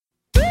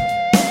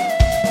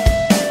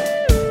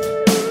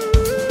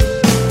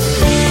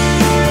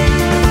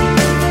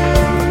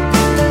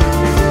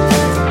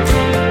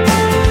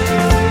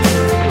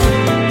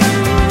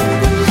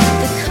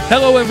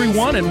Hello,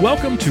 everyone, and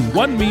welcome to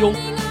One Meal,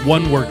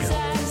 One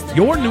Workout,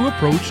 your new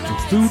approach to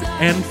food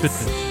and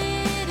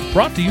fitness.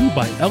 Brought to you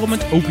by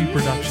Element Opie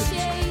Productions,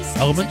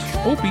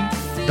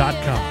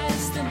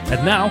 elementopie.com.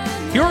 And now,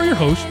 here are your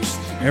hosts,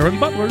 Aaron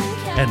Butler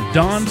and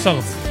Don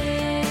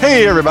Sullivan.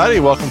 Hey, everybody.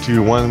 Welcome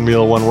to One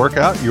Meal, One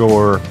Workout.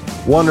 Your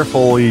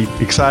wonderfully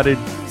excited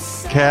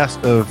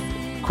cast of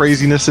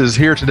craziness is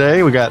here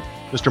today. We got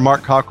Mr.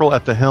 Mark Cockrell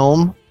at the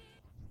helm.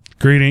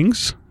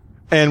 Greetings.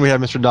 And we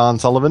have Mr. Don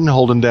Sullivan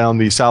holding down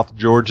the South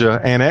Georgia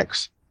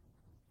Annex.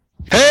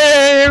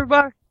 Hey,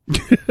 everybody.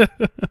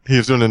 He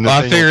was doing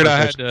I figured I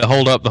had to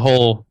hold up the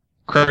whole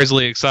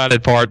crazily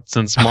excited part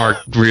since Mark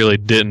really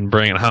didn't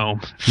bring it home.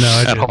 No,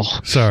 I at didn't. all.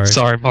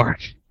 Sorry, Mark.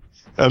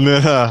 And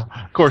then,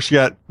 of course, you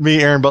got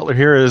me, Aaron Butler,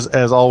 here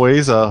as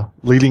always,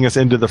 leading us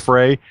into the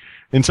fray.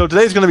 And so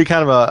today's going to be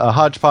kind of a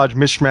hodgepodge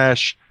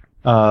mishmash,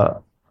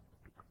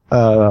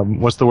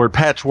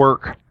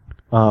 patchwork,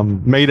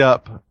 made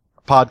up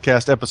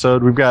podcast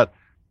episode. We've got a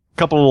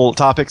couple of little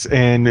topics,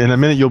 and in a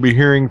minute you'll be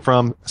hearing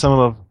from some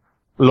of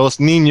Los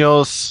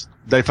Niños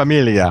de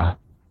Familia.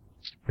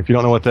 If you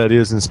don't know what that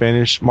is in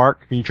Spanish,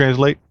 Mark, can you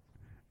translate?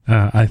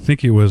 I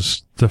think it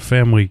was the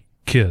family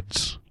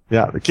kids.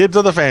 Yeah, the kids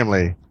of the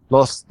family.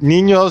 Los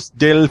Niños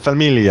de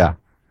Familia.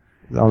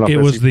 It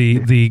was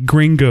the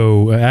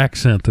gringo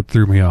accent that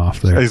threw me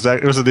off there.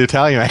 Exactly. It was the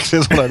Italian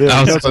accent. That's what I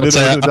did.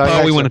 I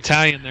thought we went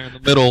Italian there in the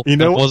middle.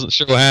 I wasn't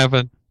sure what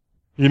happened.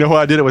 You know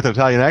why I did it with an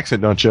Italian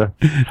accent, don't you?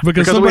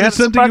 Because somebody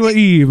sent you an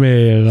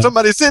email.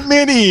 Somebody sent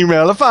me an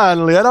email.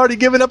 Finally, I'd already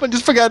given up and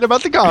just forgotten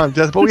about the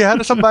contest, but we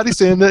had somebody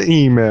send an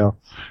email.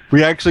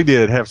 We actually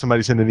did have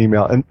somebody send an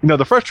email. And,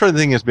 the frustrating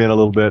thing has been a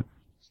little bit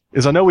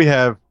is I know we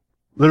have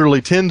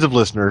literally tens of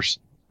listeners.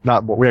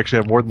 Not what we actually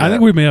have more than that. I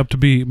think we may up to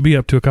be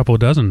up to a couple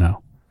of dozen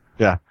now.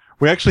 Yeah.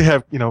 We actually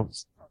have,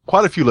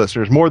 quite a few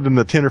listeners, more than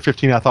the 10 or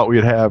 15 I thought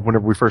we'd have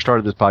whenever we first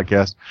started this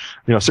podcast.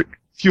 So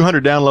few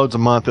hundred downloads a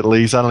month at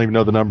least. I don't even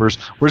know the numbers.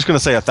 We're just going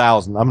to say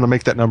 1,000. I'm going to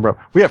make that number up.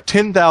 We have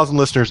 10,000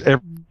 listeners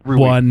every week.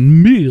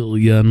 1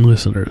 million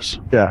listeners.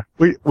 Yeah.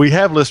 We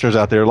have listeners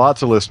out there,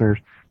 lots of listeners,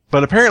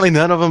 but apparently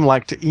none of them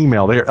like to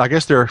email. I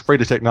guess they're afraid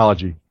of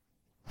technology.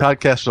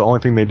 Podcasts are the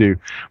only thing they do.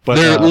 But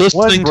they're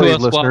listening to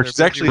us while they're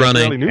actually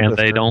running, and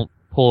they don't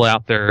pull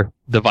out their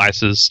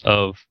devices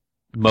of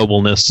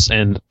mobileness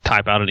and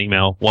type out an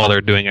email while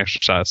they're doing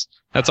exercise.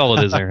 That's all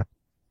it is, Aaron.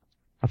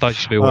 I thought you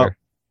should be aware.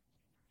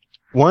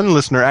 One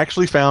listener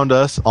actually found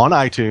us on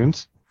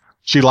iTunes.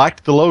 She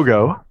liked the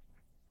logo,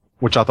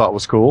 which I thought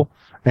was cool,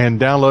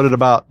 and downloaded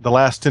about the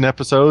last 10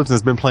 episodes and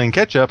has been playing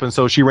catch up. And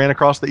so she ran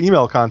across the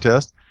email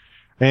contest,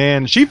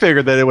 and she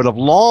figured that it would have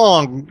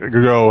long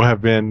ago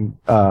have been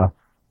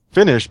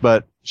finished,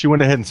 but she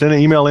went ahead and sent an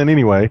email in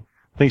anyway.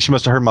 I think she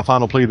must have heard my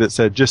final plea that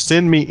said, just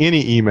send me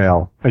any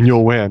email and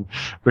you'll win,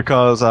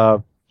 because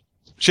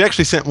she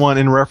actually sent one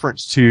in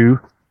reference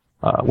to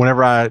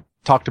whenever I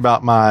talked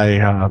about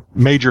my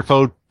major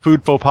food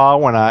faux pas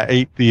when I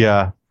ate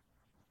the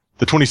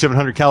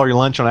 2,700 calorie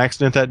lunch on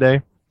accident that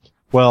day.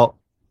 Well,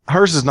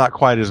 hers is not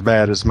quite as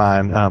bad as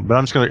mine, but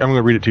I'm going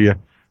to read it to you.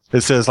 It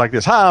says like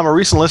this: Hi, I'm a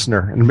recent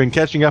listener and have been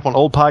catching up on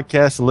old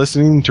podcasts and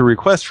listening to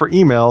requests for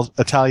emails,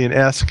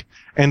 Italian-esque,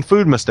 and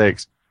food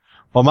mistakes.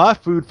 Well, my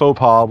food faux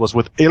pas was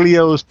with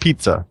Elio's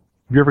Pizza. Have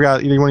you ever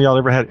either one of y'all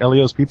ever had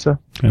Elio's Pizza?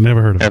 I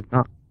never heard of it.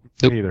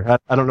 Me either.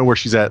 I don't know where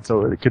she's at,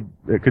 so it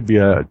could be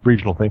a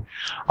regional thing.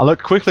 I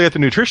looked quickly at the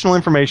nutritional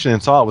information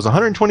and saw it was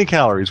 120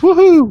 calories.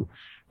 Woohoo!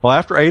 Well,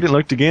 after I ate and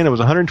looked again, it was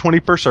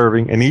 120 per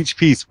serving, and each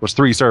piece was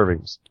 3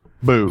 servings.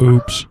 Boo.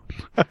 Oops.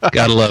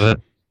 Gotta love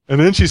it. And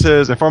then she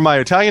says, and for my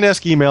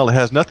Italian-esque email, it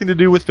has nothing to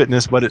do with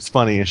fitness, but it's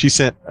funny. And she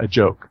sent a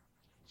joke.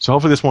 So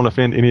hopefully this won't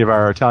offend any of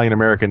our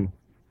Italian-American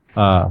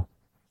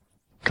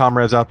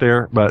comrades out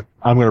there, but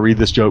I'm going to read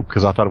this joke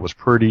because I thought it was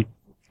pretty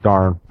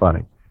darn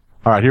funny.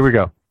 All right, here we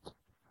go.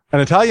 An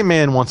Italian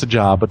man wants a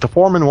job, but the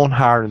foreman won't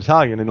hire an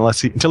Italian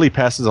until he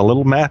passes a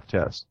little math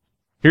test.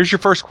 Here's your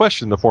first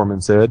question, the foreman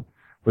said.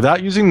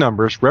 Without using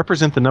numbers,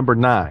 represent the number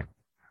 9.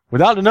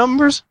 Without the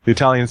numbers, the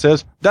Italian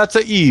says, that's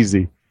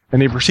easy.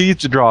 And he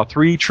proceeds to draw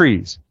 3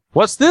 trees.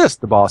 What's this?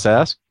 The boss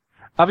asked.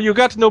 Have you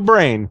got no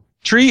brain?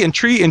 Tree and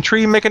tree and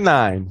tree make a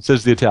 9,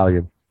 says the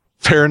Italian.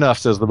 Fair enough,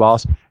 says the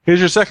boss. Here's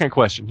your second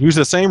question. Use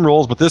the same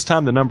rules, but this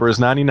time the number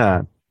is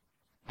 99.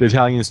 The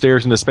Italian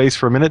stares into space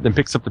for a minute, then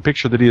picks up the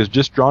picture that he has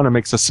just drawn and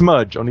makes a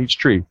smudge on each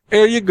tree.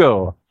 There you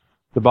go.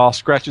 The boss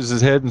scratches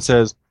his head and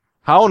says,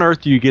 how on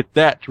earth do you get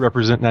that to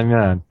represent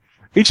 99?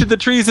 Each of the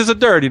trees is a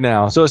dirty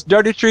now, so it's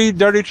dirty tree,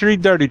 dirty tree,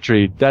 dirty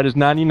tree. That is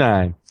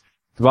 99.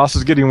 The boss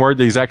is getting word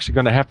that he's actually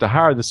going to have to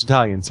hire this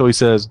Italian, so he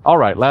says, all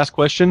right, last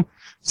question.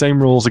 Same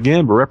rules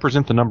again, but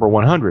represent the number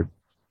 100.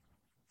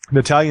 The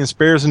Italian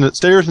stares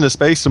into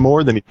space some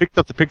more, then he picks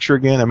up the picture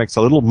again and makes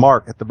a little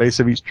mark at the base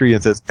of each tree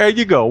and says, there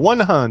you go,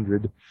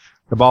 100.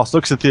 The boss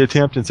looks at the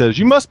attempt and says,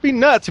 you must be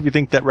nuts if you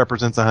think that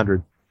represents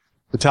 100.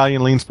 The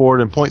Italian leans forward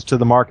and points to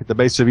the mark at the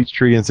base of each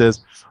tree and says,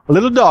 a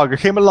little dog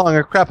came along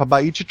and crap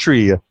about each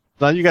tree.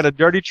 Now you got a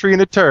dirty tree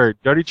and a turd,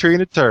 dirty tree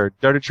and a turd,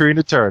 dirty tree and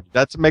a turd.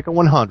 That's making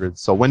 100.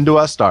 So when do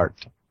I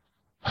start?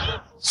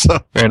 So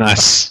very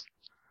nice.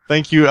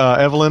 Thank you,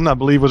 Evelyn, I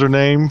believe was her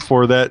name,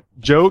 for that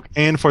joke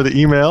and for the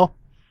email.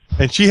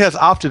 And she has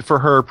opted for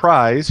her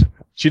prize.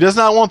 She does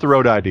not want the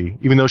Road ID,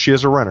 even though she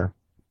is a runner.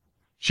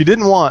 She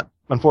didn't want,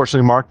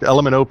 unfortunately, Mark, the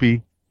Element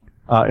Opie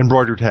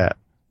embroidered hat.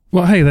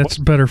 Well, hey, that's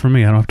better for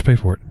me. I don't have to pay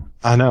for it.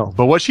 I know.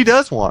 But what she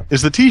does want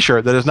is the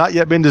T-shirt that has not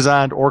yet been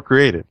designed or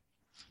created.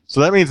 So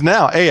that means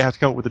now, A, I have to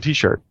come up with a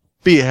T-shirt.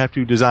 B, I have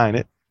to design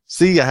it.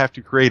 C, I have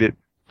to create it.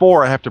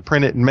 4, I have to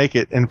print it and make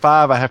it. And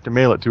 5, I have to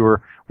mail it to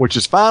her, which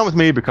is fine with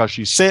me because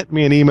she sent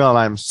me an email and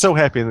I'm so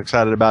happy and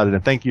excited about it.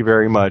 And thank you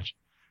very much,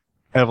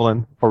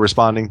 Evelyn, for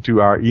responding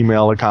to our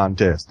email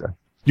contest.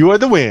 You are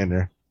the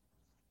winner.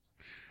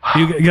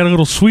 You got a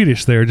little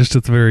Swedish there just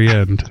at the very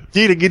end.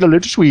 Get a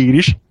little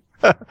Swedish.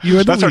 You are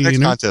the That's our next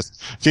winner.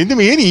 contest. Send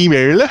me an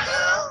email.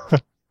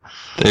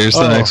 There's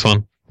the next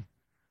one.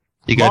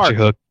 You got Mark, your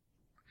hook.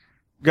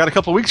 Got a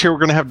couple of weeks here. We're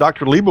going to have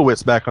Dr.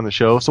 Leibowitz back on the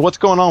show. So what's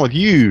going on with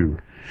you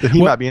that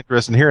he might be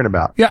interested in hearing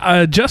about?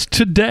 Yeah, just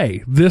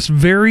today, this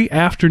very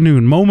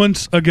afternoon,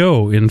 moments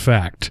ago, in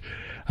fact,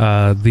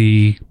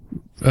 the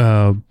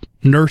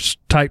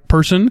nurse-type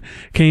person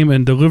came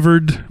and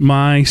delivered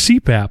my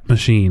CPAP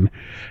machine.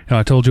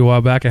 I told you a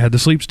while back I had the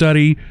sleep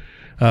study,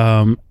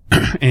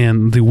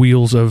 and the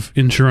wheels of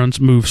insurance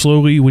move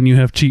slowly when you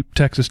have cheap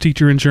Texas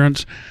teacher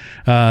insurance.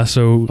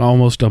 So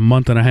almost a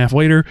month and a half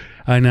later,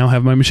 I now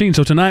have my machine.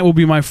 So tonight will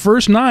be my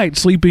first night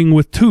sleeping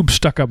with tubes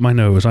stuck up my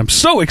nose. I'm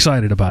so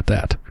excited about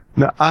that.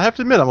 Now, I have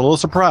to admit, I'm a little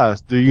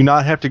surprised. Do you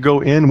not have to go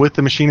in with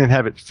the machine and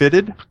have it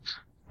fitted?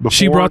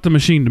 She brought the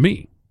machine to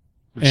me.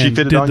 She and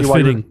fitted did on the you while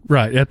you were- fitting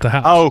right at the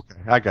house. Oh, okay.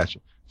 I got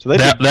you. So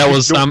That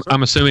was.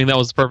 I'm assuming that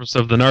was the purpose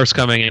of the nurse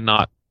coming and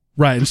not.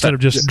 Right, instead of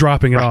just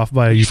dropping it off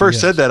by a When you UPS. first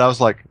said that, I was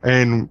like,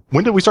 and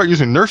when did we start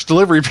using nurse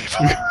delivery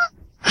people?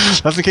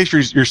 That's in case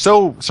you're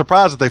so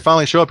surprised that they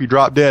finally show up, you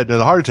drop dead in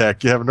a heart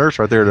attack. You have a nurse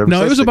right there.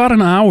 No, it was about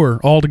an hour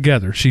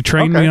altogether. She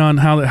trained me on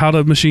how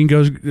the machine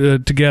goes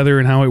together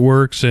and how it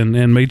works,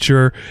 and made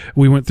sure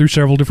we went through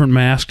several different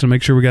masks to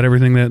make sure we got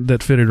everything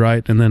that fitted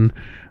right, and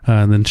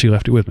then she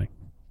left it with me.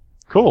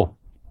 Cool.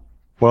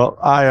 Well,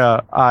 I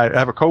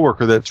have a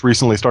coworker that's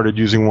recently started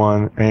using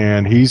one,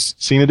 and he's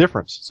seen a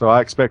difference. So I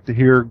expect to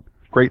hear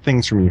great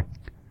things from you.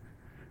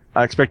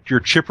 I expect your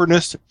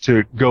chipperness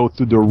to go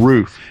through the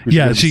roof.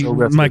 Yeah,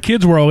 my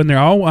kids were all in there.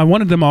 I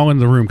wanted them all in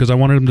the room because I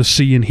wanted them to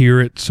see and hear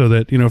it, so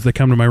that if they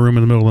come to my room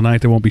in the middle of the night,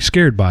 they won't be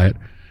scared by it.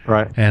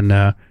 Right.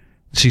 And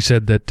she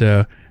said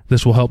that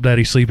this will help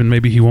Daddy sleep, and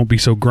maybe he won't be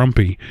so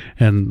grumpy.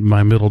 And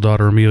my middle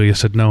daughter Amelia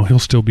said, "No, he'll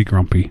still be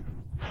grumpy."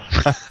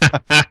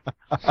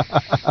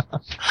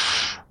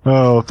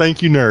 Oh,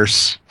 thank you,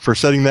 nurse, for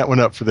setting that one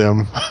up for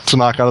them to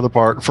knock out of the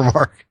park for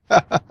Mark.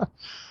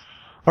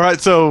 All right,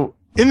 so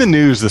in the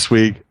news this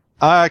week,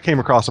 I came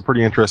across a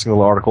pretty interesting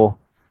little article.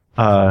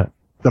 The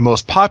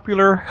most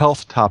popular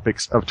health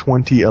topics of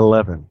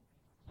 2011.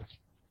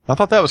 I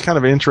thought that was kind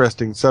of an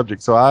interesting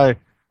subject, so I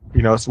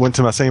went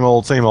to my same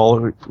old.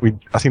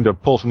 I seem to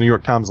pull from the New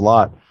York Times a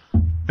lot,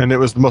 and it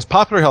was the most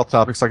popular health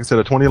topics, like I said,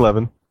 of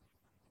 2011.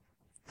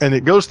 And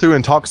it goes through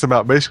and talks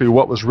about basically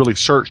what was really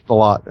searched a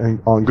lot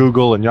on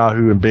Google and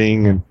Yahoo and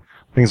Bing and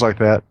things like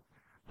that.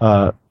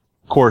 Of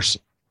course,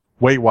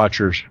 Weight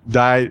Watchers,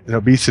 diet and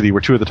obesity were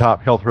two of the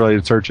top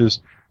health-related searches.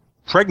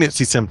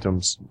 Pregnancy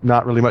symptoms,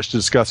 not really much to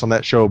discuss on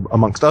that show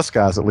amongst us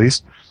guys at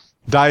least.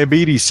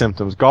 Diabetes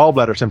symptoms,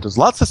 gallbladder symptoms,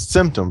 lots of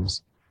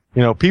symptoms.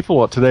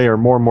 People today are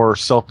more and more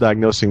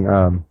self-diagnosing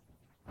on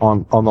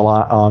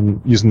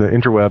using the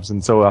interwebs,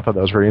 and so I thought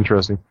that was very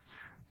interesting.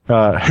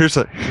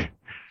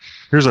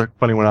 Here's a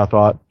funny one I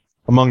thought.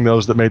 Among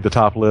those that made the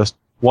top list,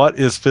 what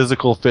is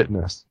physical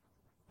fitness?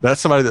 That's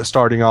somebody that's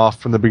starting off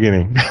from the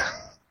beginning.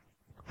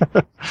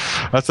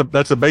 That's a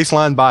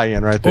baseline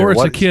buy-in right there. Or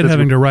it's a kid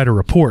having to write a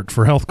report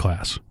for health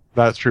class.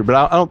 That's true, but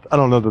I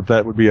don't know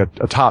that would be a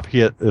top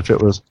hit if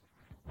it was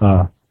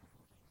a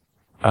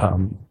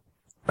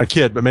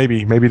kid, but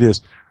maybe it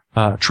is.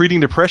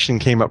 Treating depression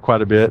came up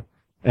quite a bit,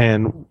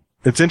 and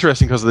it's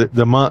interesting because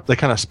the month they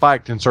kind of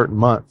spiked in certain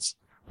months.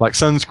 Like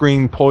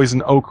sunscreen,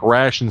 poison oak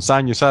rash, and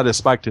sinusitis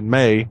spiked in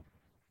May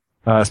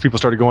as people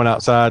started going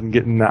outside and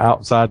getting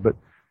outside. But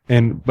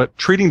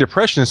treating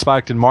depression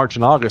spiked in March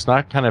and August, and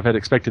I kind of had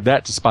expected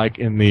that to spike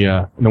in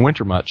the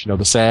winter months.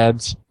 The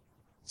SADS,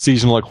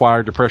 seasonal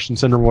acquired depression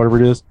syndrome,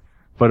 whatever it is.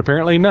 But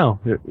apparently, no,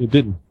 it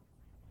didn't.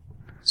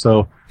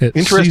 So It's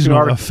interesting seasonal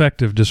article.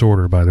 Affective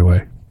disorder, by the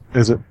way.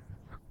 Is it?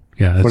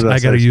 Yeah, What did that I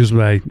got to say? use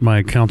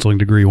my counseling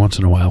degree once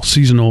in a while.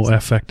 Seasonal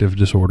affective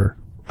disorder.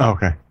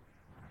 Okay.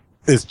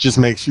 It just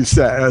makes you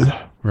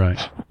sad.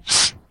 Right.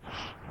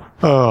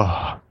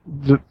 Oh.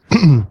 Did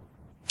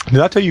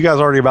I tell you guys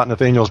already about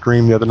Nathaniel's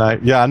dream the other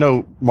night? Yeah, I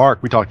know,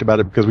 Mark, we talked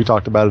about it because we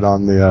talked about it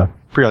on the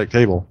periodic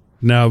table.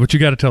 No, but you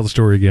got to tell the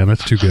story again.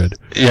 That's too good.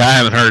 Yeah, I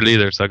haven't heard it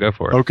either, so go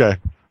for it. Okay.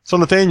 So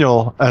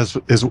Nathaniel, as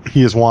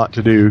he is wont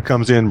to do,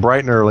 comes in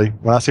bright and early.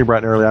 When I say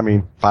bright and early, I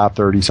mean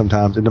 5:30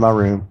 sometimes, into my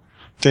room,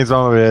 stands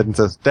on my bed and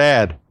says,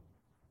 Dad,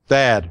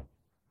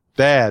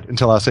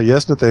 until I say,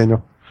 yes,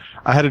 Nathaniel,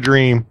 I had a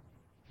dream.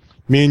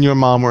 Me and your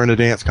mom were in a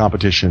dance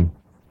competition.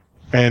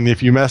 And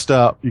if you messed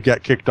up, you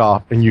got kicked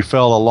off, and you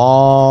fell a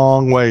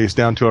long ways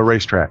down to a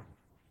racetrack.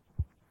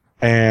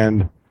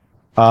 And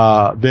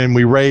then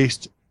we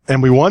raced,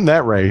 and we won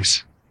that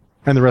race,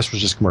 and the rest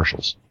was just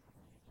commercials.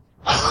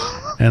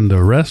 And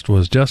the rest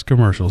was just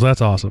commercials. That's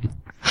awesome.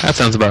 That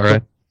sounds about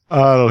right.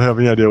 I don't have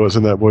any idea what's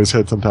in that boy's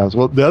head sometimes.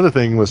 Well, the other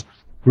thing was,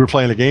 we were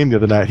playing a game the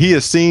other night. He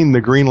has seen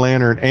the Green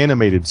Lantern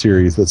animated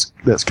series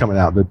that's coming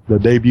out. The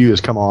debut has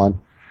come on.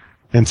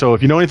 And so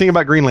if you know anything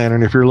about Green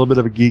Lantern, if you're a little bit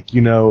of a geek,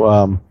 you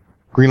know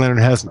Green Lantern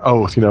has an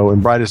oath, you know,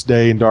 in brightest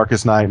day and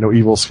darkest night, no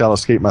evil shall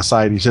escape my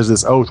sight. He says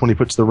this oath when he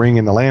puts the ring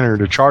in the lantern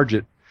to charge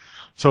it.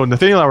 So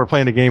Nathaniel and I were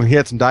playing a game. He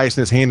had some dice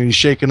in his hand, and he's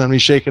shaking them.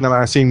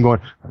 I see him going,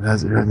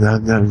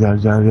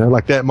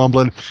 like that,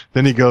 mumbling.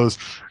 Then he goes,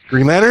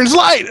 Green Lantern's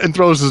light, and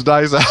throws his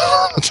dice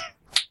out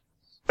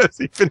as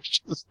he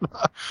finishes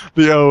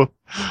the oath.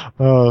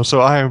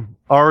 So I am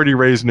already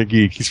raising a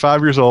geek. He's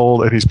 5 years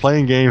old, and he's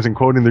playing games and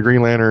quoting the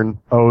Green Lantern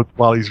oath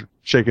while he's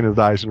shaking his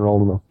dice and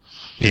rolling them.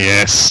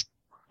 Yes.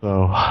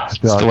 So that's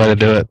the way to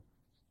do it.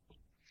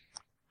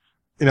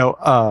 You know,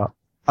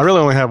 I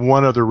really only have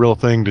one other real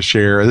thing to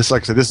share. This,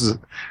 like I said, this is,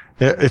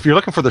 if you're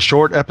looking for the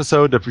short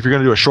episode, if you're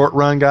going to do a short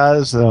run,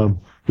 guys,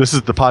 this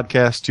is the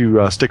podcast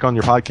to stick on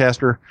your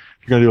podcaster.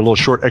 If you're going to do a little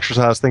short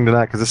exercise thing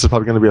tonight, because this is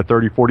probably going to be a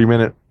 30,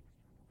 40-minute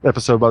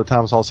episode by the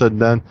time it's all said and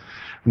done.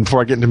 And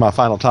before I get into my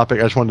final topic,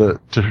 I just wanted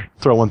to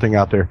throw one thing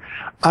out there.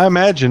 I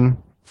imagine,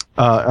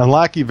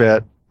 unlike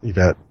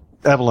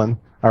Evelyn,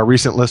 our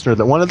recent listener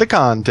that won the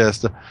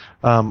contest,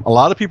 a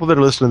lot of people that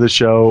are listening to this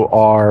show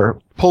are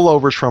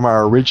pullovers from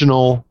our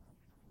original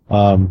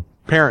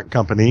parent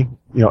company,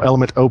 you know,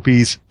 Element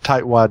OP's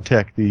Tightwad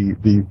Tech, the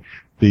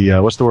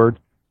what's the word?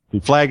 The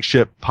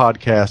flagship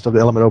podcast of the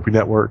Element OP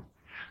network.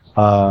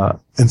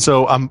 And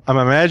so I'm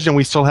imagining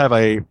we still have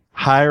a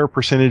higher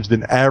percentage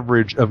than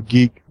average of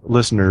geek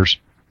listeners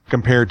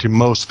compared to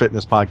most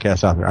fitness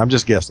podcasts out there. I'm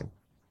just guessing.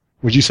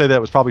 Would you say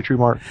that was probably true,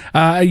 Mark?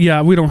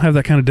 Yeah, we don't have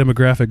that kind of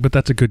demographic, but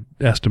that's a good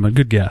estimate,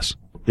 good guess.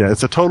 Yeah,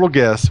 it's a total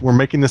guess. We're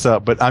making this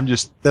up, but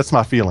that's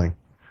my feeling.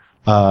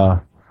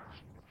 That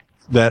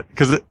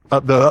because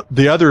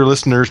the other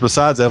listeners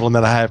besides Evelyn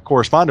that I have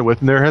corresponded with,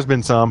 and there has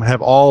been some,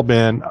 have all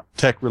been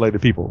tech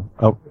related people,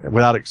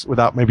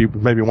 without maybe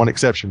one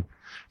exception.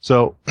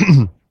 So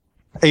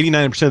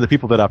 89% of the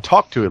people that I've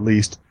talked to at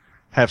least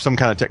have some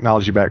kind of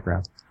technology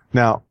background.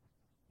 Now,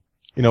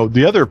 you know,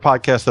 the other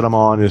podcast that I'm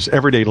on is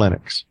Everyday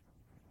Linux.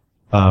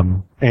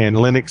 And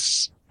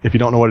Linux, if you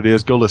don't know what it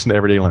is, go listen to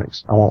Everyday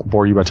Linux. I won't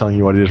bore you by telling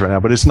you what it is right now,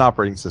 but it's an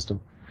operating system.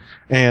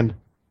 And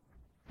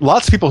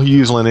lots of people who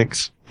use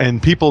Linux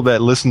and people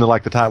that listen to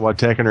like the Tightwad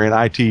Tech and are in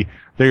IT,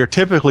 they are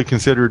typically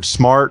considered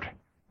smart,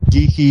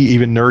 geeky,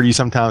 even nerdy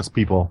sometimes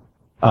people.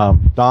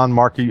 Don,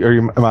 Mark,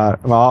 am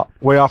I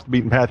way off the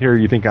beaten path here, or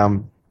you think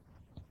I'm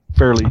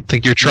fairly... I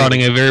think you're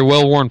trotting a very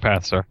well-worn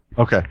path, sir.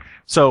 Okay.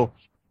 So,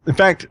 in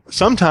fact,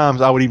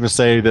 sometimes I would even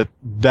say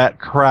that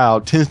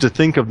crowd tends to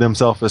think of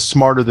themselves as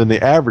smarter than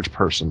the average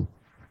person.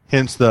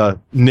 Hence the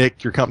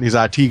Nick, your company's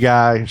IT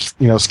guy,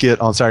 you know,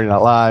 skit on Saturday Night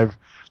Live,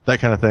 that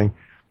kind of thing.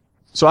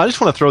 So I just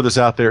want to throw this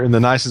out there in the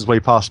nicest way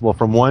possible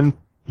from one,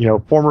 you know,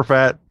 former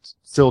fat,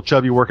 still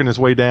chubby, working his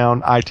way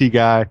down, IT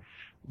guy,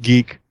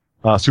 geek,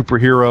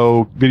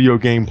 superhero, video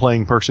game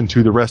playing person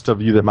to the rest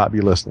of you that might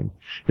be listening.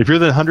 If you're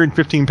the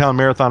 115-pound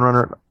marathon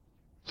runner,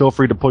 feel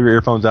free to pull your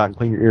earphones out and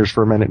clean your ears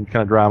for a minute and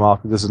kind of dry them off,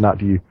 because this is not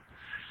to you.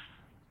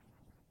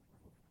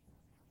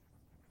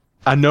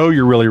 I know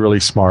you're really, really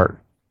smart.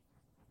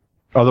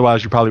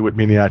 Otherwise, you probably wouldn't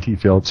be in the IT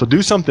field. So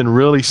do something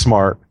really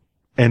smart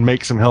and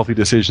make some healthy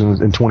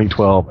decisions in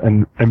 2012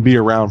 and be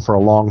around for a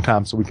long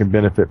time so we can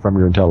benefit from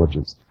your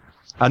intelligence.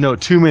 I know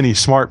too many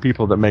smart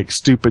people that make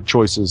stupid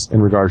choices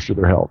in regards to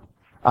their health.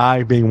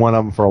 I being one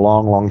of them for a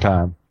long, long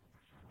time.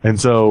 And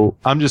so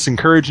I'm just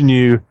encouraging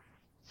you.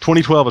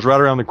 2012 is right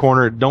around the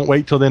corner. Don't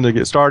wait till then to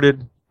get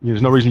started.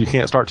 There's no reason you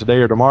can't start today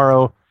or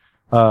tomorrow.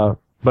 But,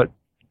 you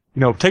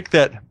know, take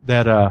that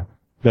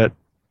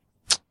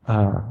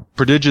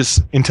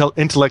prodigious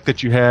intellect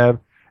that you have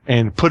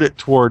and put it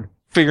toward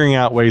figuring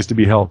out ways to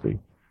be healthy.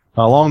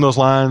 Along those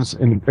lines,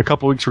 in a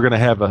couple of weeks, we're going to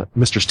have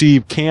Mr.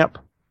 Steve Camp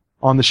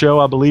on the show,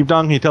 I believe.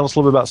 Don, can you tell us a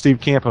little bit about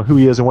Steve Camp, who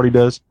he is and what he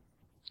does?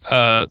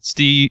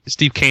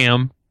 Steve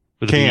Cam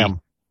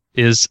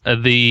is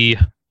the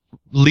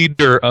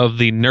leader of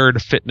the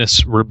Nerd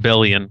Fitness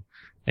Rebellion,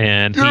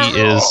 and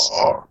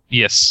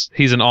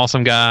he's an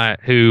awesome guy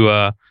who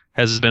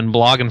has been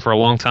blogging for a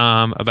long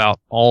time about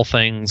all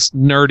things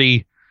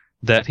nerdy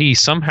that he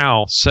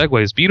somehow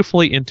segues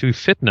beautifully into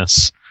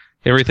fitness.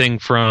 Everything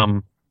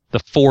from the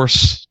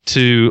Force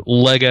to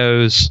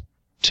Legos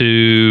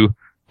to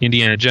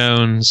Indiana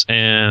Jones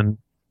and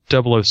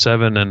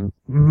 007, and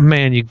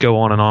man, you go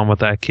on and on with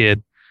that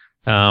kid.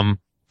 And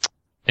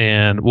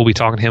we'll be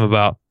talking to him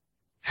about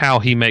how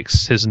he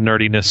makes his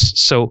nerdiness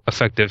so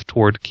effective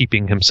toward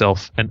keeping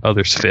himself and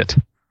others fit.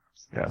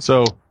 Yeah,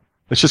 so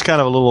it's just kind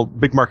of a little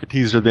big market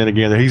teaser then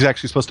again. He's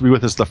actually supposed to be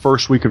with us the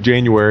first week of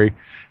January.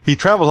 He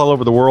travels all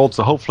over the world,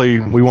 so hopefully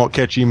we won't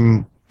catch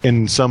him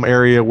in some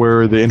area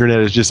where the internet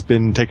has just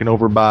been taken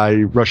over by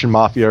Russian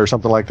mafia or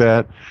something like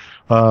that.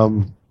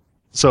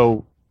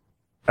 So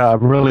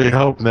I'm really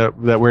hoping that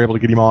we're able to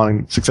get him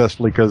on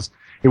successfully, because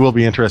it will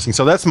be interesting.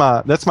 So that's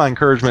my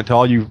encouragement to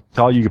all you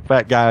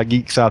fat guy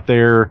geeks out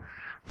there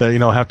that, you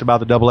know, have to buy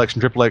the XX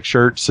and XXX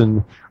shirts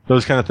and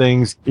those kind of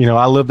things. You know,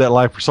 I lived that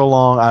life for so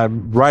long.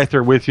 I'm right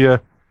there with you.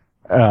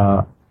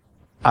 I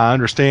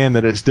understand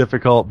that it's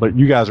difficult, but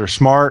you guys are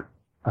smart.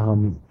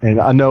 And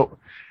I know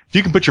if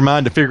you can put your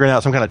mind to figuring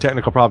out some kind of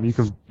technical problem,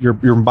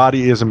 your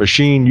body is a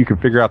machine. You can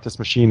figure out this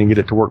machine and get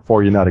it to work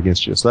for you, not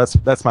against you. So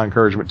that's my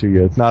encouragement to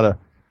you. It's not a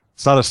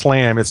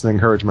slam. It's an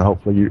encouragement.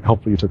 Hopefully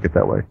you took it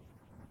that way.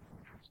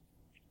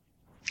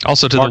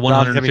 Also, to Mark, the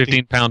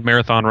 115-pound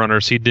marathon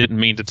runners, he didn't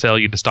mean to tell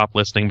you to stop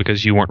listening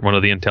because you weren't one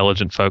of the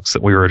intelligent folks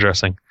that we were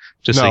addressing.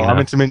 Just no, so you know. I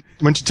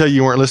meant to tell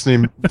you weren't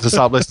listening to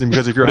stop listening,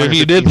 because if you're If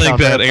you did think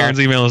that, Aaron's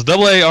email is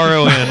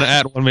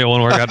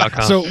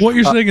AARON@onemeal1workout.com. So what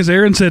you're saying is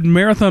Aaron said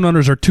marathon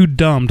runners are too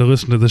dumb to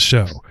listen to this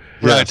show.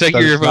 Right, Yes, take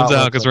that your is earphones not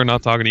out what- because we're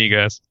not talking to you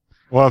guys.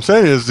 What I'm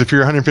saying is, if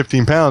you're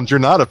 115 pounds, you're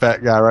not a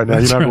fat guy right now.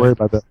 That's You don't have to right. worry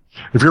about that.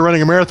 If you're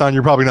running a marathon,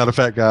 you're probably not a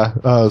fat guy.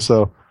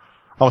 So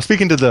I was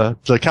speaking to the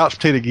couch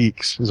potato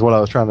geeks is what I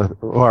was trying to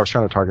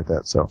target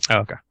that. So Oh,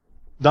 okay.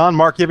 Don,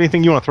 Mark, you have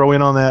anything you want to throw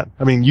in on that?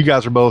 I mean, you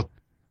guys are both.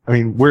 I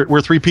mean,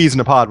 we're three peas in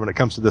a pod when it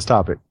comes to this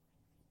topic.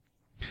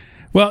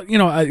 Well, you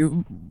know,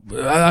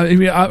 that's-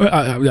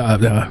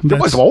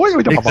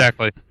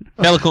 Exactly.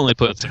 Eloquently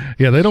put. Uh,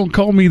 yeah, they don't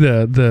call me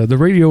the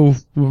radio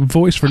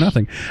voice for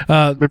nothing.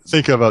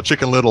 Think of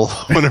Chicken Little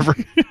whenever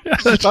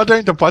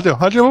that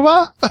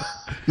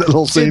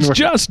little scene. It's Where,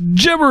 just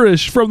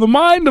gibberish from the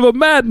mind of a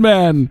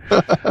madman.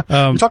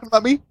 you talking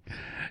about me?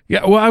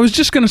 Yeah, well, I was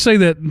just going to say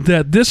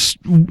that this,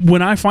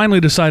 when I finally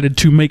decided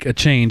to make a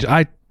change,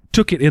 I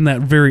took it in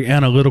that very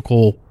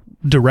analytical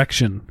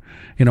direction.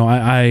 You know,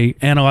 I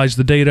analyzed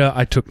the data,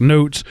 I took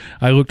notes,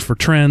 I looked for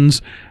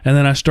trends, and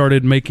then I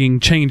started making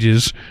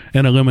changes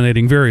and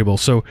eliminating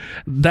variables. So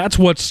that's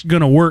what's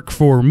going to work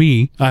for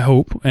me, I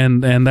hope,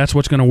 and that's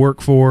what's going to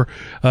work for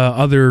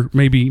other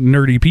maybe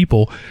nerdy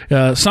people.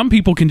 Some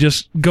people can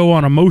just go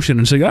on emotion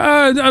and say,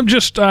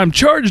 I'm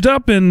charged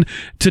up, and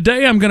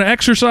today I'm going to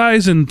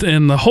exercise, and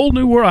the whole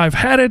new world, I've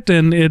had it,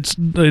 and it's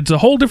a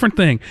whole different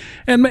thing.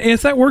 And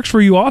if that works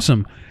for you,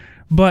 awesome.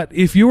 But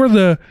if you're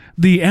the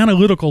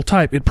analytical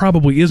type, it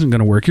probably isn't going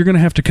to work. You're going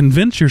to have to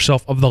convince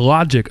yourself of the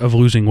logic of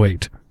losing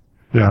weight.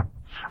 Yeah.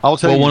 I'll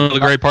tell Well, you. one of the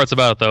great parts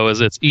about it, though,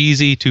 is it's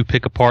easy to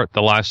pick apart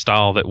the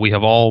lifestyle that we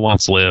have all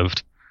once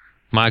lived.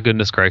 My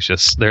goodness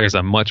gracious, there is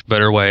a much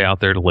better way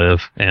out there to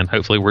live, and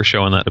hopefully we're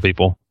showing that to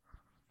people.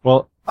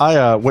 Well,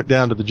 I went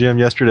down to the gym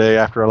yesterday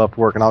after I left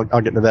work, and I'll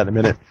get into that in a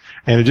minute.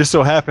 And it just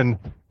so happened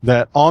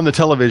that on the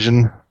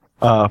television,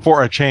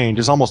 for a change,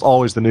 it's almost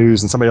always the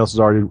news, and somebody else is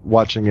already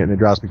watching it, and it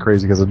drives me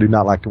crazy because I do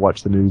not like to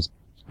watch the news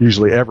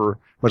usually ever,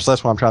 much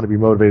less when I'm trying to be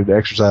motivated to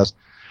exercise.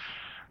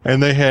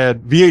 And they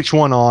had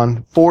VH1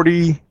 on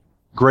 40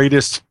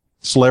 greatest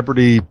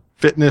celebrity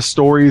fitness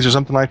stories or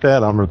something like that. I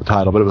don't remember the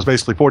title, but it was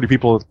basically 40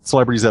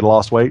 celebrities that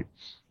lost weight.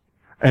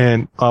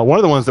 And one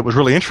of the ones that was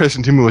really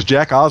interesting to me was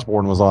Jack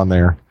Osborne was on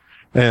there.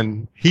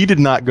 And he did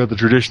not go the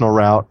traditional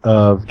route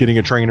of getting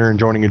a trainer and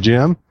joining a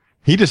gym.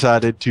 He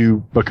decided to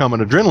become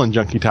an adrenaline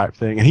junkie type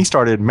thing, and he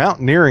started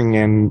mountaineering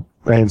and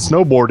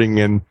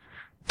snowboarding and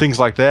things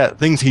like that.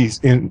 Things he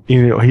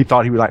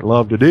thought he would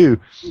love to do.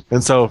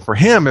 And so for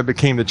him, it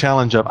became the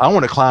challenge of, I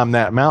want to climb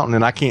that mountain,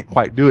 and I can't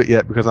quite do it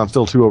yet because I'm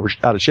still too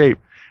out of shape.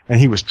 And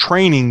he was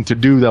training to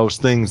do those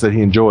things that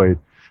he enjoyed.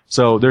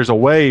 So there's a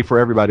way for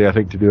everybody, I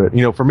think, to do it.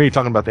 You know, for me,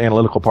 talking about the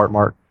analytical part,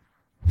 Mark,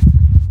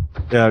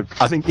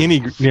 I think any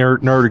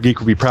nerd or geek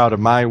would be proud of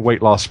my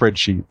weight loss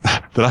spreadsheet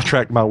that I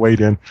tracked my weight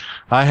in.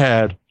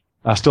 I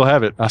still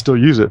have it. I still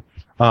use it.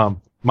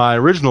 My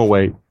original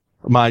weight,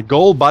 my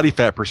goal body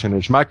fat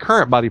percentage, my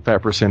current body fat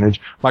percentage,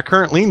 my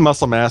current lean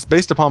muscle mass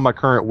based upon my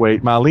current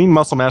weight, my lean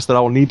muscle mass that I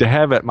will need to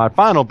have at my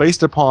final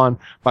based upon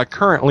my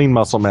current lean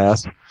muscle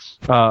mass,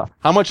 how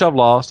much I've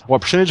lost,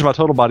 what percentage of my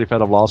total body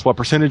fat I've lost, what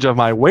percentage of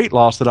my weight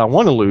loss that I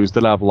want to lose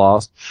that I've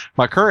lost,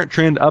 my current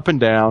trend up and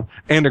down,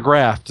 and a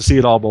graph to see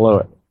it all below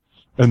it.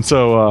 And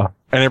so,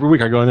 and every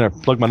week I go in there,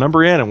 plug my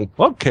number in, and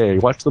okay,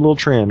 watch the little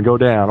trend go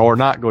down or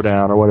not go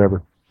down or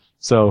whatever.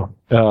 So,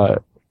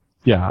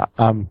 yeah,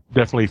 I'm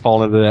definitely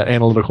falling into that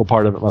analytical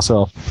part of it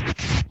myself.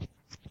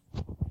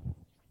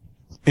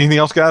 Anything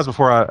else, guys,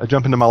 before I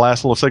jump into my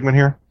last little segment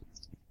here?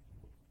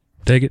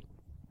 Take it.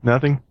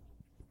 Nothing?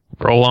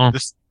 Roll on.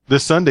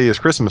 This Sunday is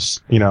Christmas,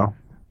 you know.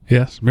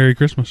 Yes. Merry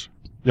Christmas.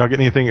 Y'all get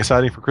anything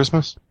exciting for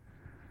Christmas?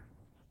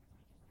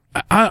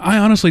 I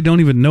honestly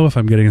don't even know if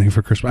I'm getting anything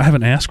for Christmas. I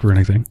haven't asked for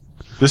anything.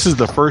 This is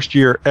the first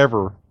year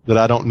ever that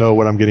I don't know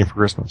what I'm getting for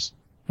Christmas.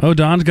 Oh,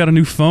 Don's got a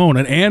new phone,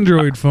 an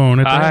Android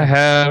phone. I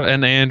have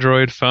an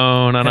Android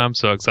phone, and I'm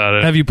so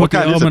excited. Have you put the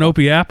What kind is it? Element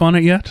Opie app on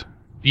it yet?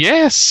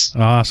 Yes.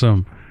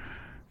 Awesome.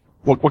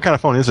 What kind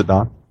of phone is it,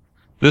 Don?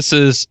 This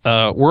is,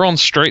 we're on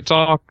Straight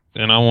Talk,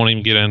 and I won't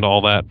even get into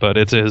all that, but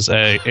it is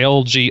a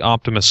LG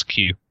Optimus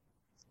Q.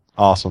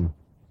 Awesome.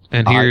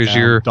 And here is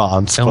your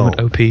Don's Element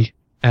phone. OP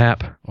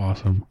app.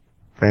 Awesome.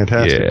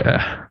 Fantastic.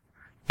 Yeah.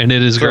 And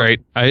it is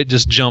great. It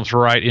just jumps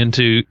right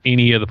into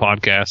any of the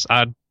podcasts.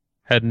 I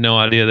had no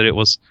idea that it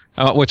was,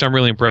 which I'm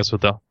really impressed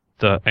with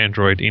the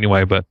Android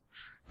anyway. But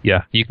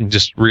yeah, you can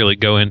just really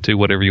go into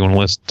whatever you want to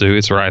listen to.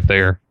 It's right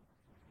there.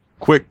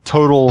 Quick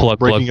total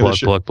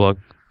Plug.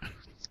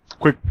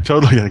 Quick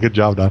total. Yeah, good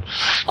job, Don.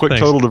 Quick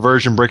Thanks. total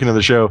diversion. Breaking of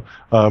the show.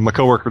 My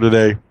coworker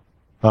today.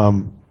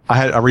 I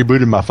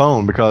rebooted my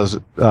phone because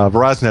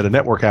Verizon had a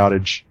network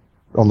outage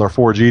on their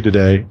 4G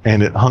today,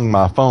 and it hung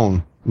my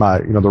phone,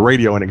 the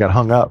radio, and it got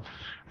hung up.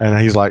 And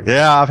he's like,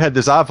 "Yeah, I've had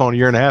this iPhone a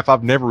year and a half.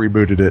 I've never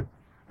rebooted it."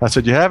 I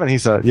said, "You haven't?" He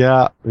said,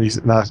 "Yeah." He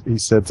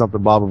said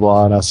something, blah blah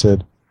blah, and I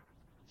said,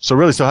 "So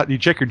really? So do you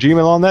check your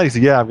Gmail on that?" He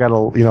said, "Yeah, I've got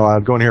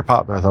I'd go in here,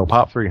 pop." I thought,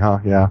 "Pop3, huh?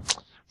 Yeah."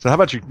 So how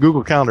about your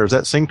Google Calendar? Is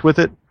that synced with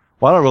it?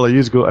 Well, I don't really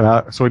use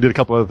Google. So we did a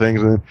couple other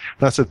things, and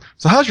I said,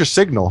 "So how's your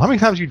signal? How many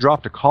times you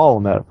dropped a call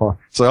on that phone?"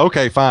 So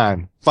okay,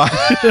 fine.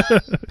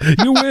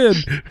 You win.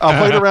 I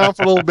played around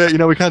for a little bit. We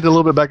kind of did a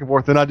little bit back and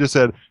forth. Then I just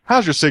said,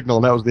 "How's your signal?"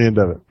 And that was the end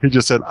of it. He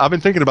just said, "I've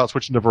been thinking about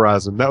switching to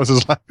Verizon." That was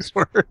his last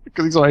word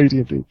because he's on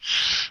AT&T.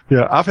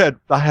 Yeah,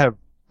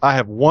 I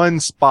have one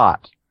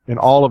spot in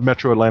all of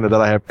Metro Atlanta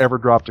that I have ever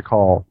dropped a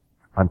call.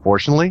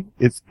 Unfortunately,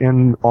 it's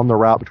on the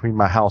route between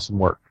my house and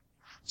work.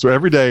 So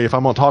every day, if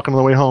I'm talking on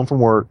the way home from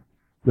work,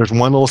 there's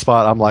one little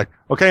spot. I'm like,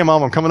 "Okay,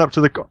 Mom, I'm coming up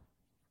to the car.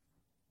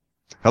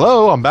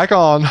 Hello, I'm back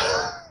on."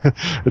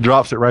 It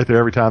drops it right there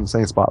every time, the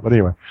same spot. But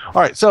anyway.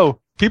 All right. So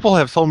people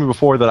have told me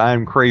before that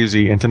I'm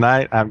crazy, and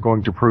tonight I'm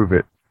going to prove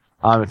it.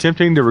 I'm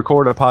attempting to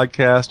record a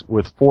podcast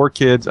with 4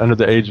 kids under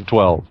the age of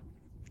 12.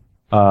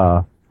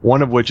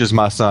 One of which is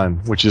my son,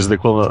 which is the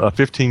equivalent of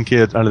 15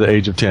 kids under the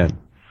age of 10.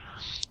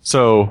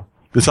 So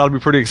this ought to be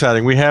pretty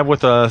exciting. We have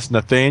with us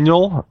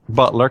Nathaniel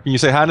Butler. Can you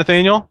say hi,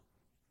 Nathaniel?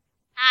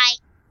 Hi.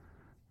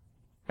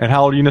 And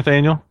how old are you,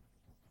 Nathaniel?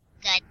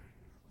 Good.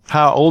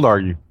 How old are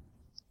you?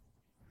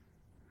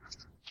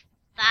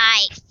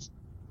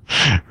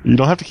 5. You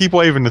don't have to keep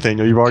waving,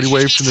 Nathaniel. You've already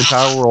waved to the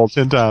entire world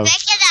 10 times.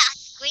 Making that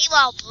screen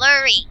all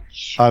blurry.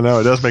 I know,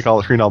 it does make all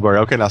the screen all blurry.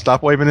 Okay, now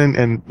stop waving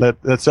and let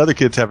the other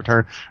kids have a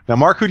turn. Now,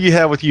 Mark, who do you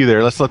have with you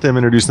there? Let's let them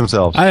introduce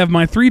themselves. I have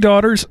my 3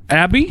 daughters.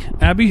 Abby,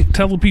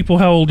 tell the people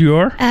how old you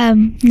are.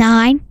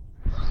 9.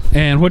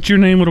 And what's your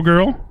name, little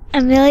girl?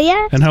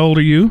 Amelia. And how old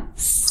are you?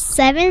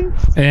 7.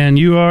 And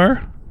you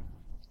are?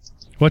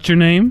 What's your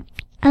name?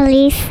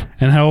 Elise.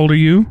 And how old are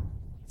you?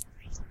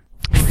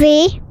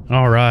 3.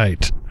 All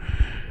right.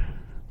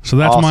 So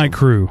that's Awesome. my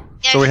crew.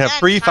 So we have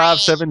 3, 5,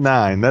 7,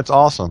 9. That's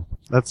awesome.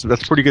 That's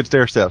pretty good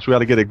stair steps. We ought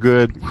to get a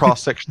good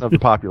cross section of the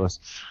populace.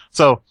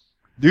 So,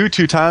 due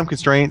to time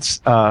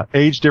constraints,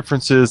 age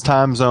differences,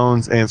 time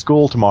zones, and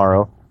school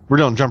tomorrow, we're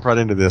going to jump right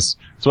into this.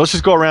 So let's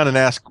just go around and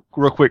ask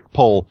real quick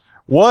poll.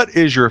 What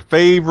is your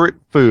favorite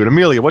food?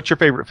 Amelia, what's your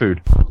favorite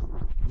food?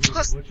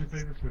 What's your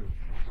favorite food?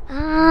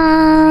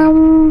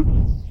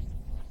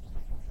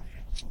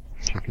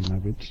 Chicken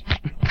nuggets.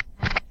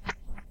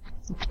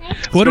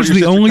 What is your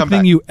the sister only come thing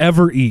back. you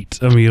ever eat,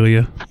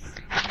 Amelia?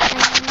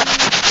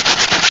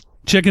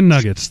 Chicken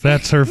nuggets.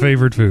 That's her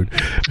favorite food.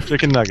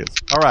 Chicken nuggets.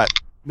 All right.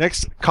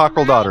 Next,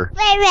 cockerel daughter.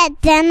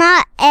 Favorite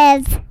dinner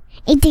is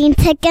eating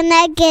chicken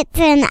nuggets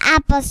and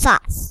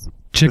applesauce.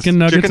 Chicken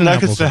nuggets and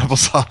nuggets and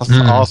applesauce.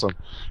 applesauce. Awesome.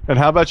 And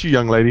how about you,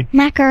 young lady?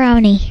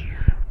 Macaroni.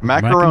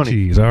 Mac and Macaroni.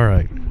 cheese. All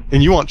right.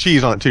 And you want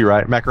cheese on it too,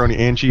 right? Macaroni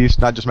and cheese,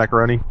 not just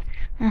macaroni.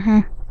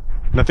 Uh-huh.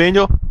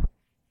 Nathaniel?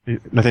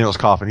 Nathaniel's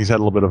coughing. He's had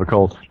a little bit of a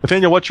cold.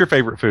 Nathaniel, what's your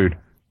favorite food?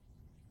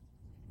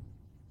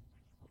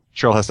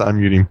 Cheryl has to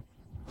unmute him.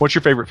 What's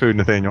your favorite food,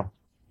 Nathaniel?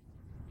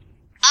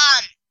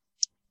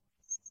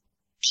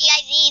 Pizza.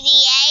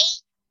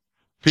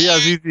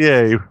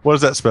 P-I-Z-Z-A. What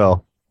does that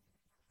spell?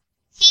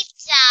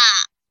 Pizza.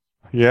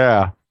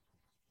 Yeah. And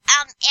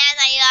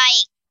I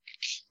like.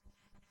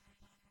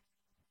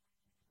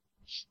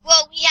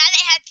 Well, we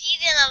haven't had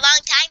pizza in a long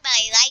time, but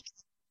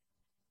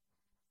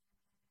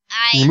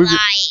Can you move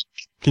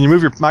Can you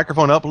move your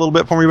microphone up a little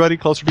bit for me, buddy?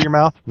 Closer to your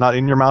mouth. Not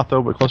in your mouth,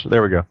 though, but closer.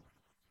 There we go.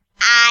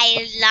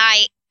 I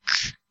like.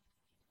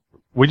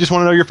 We just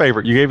want to know your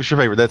favorite. You gave us your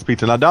favorite. That's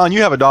pizza. Now, Don,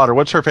 you have a daughter.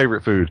 What's her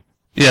favorite food?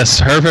 Yes,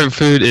 her favorite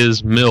food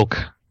is milk.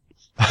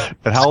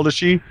 And how old is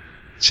she?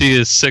 She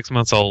is 6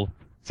 months old.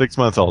 6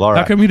 months old. All right.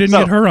 How come you didn't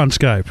get her on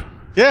Skype?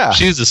 Yeah.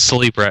 She's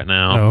asleep right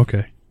now. Oh,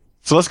 okay.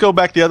 So let's go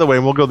back the other way,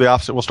 and we'll go the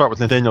opposite. We'll start with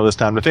Nathaniel this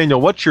time. Nathaniel,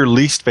 what's your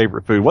least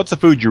favorite food? What's the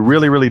food you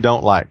really, really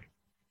don't like?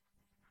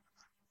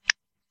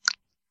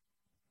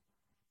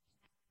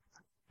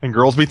 And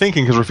girls be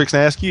thinking, because we're fixing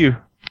to ask you.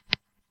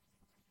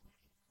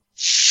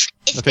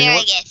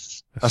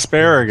 Asparagus.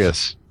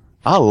 Asparagus.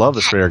 I love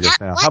asparagus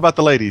now. How about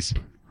the ladies?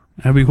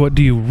 Abby, what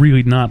do you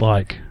really not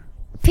like?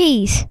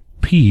 Peas.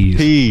 Peas.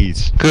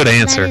 Peas. Good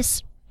answer.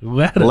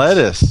 Lettuce.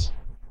 Lettuce.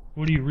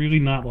 What do you really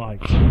not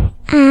like?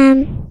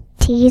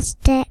 Cheese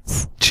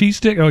sticks. Cheese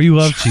stick? Oh, you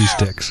love cheese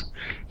sticks.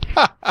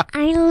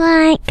 I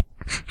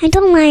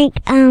don't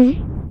like,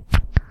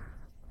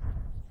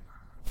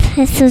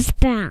 Brussels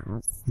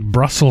sprouts.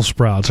 Brussels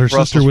sprouts. Her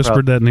Brussels sister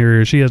whispered sprouts. that in her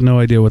ear. She has no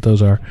idea what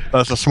those are.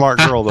 That's a smart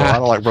girl, though. I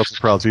don't like Brussels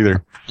sprouts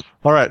either.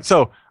 All right.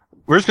 So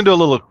we're just gonna do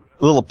a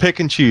little pick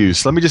and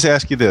choose. Let me just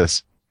ask you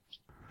this.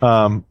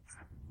 Ella.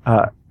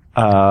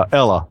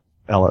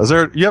 You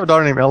have a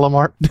daughter named Ella,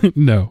 Mark?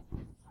 No.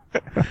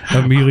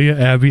 Amelia,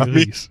 Abby,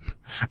 Elise.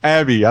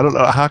 Abby. I don't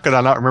know. How could I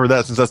not remember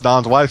that since that's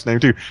Don's wife's name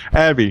too?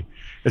 Abby.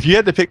 If you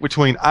had to pick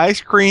between ice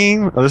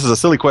cream, this is a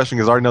silly question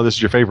because I already know this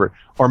is your favorite,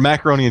 or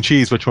macaroni and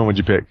cheese, which one would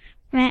you pick?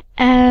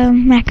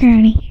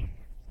 Macaroni.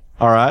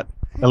 All right.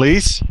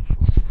 Elise?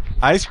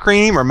 Ice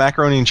cream or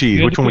macaroni and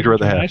cheese? Which one would you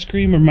rather have? Ice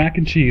cream or mac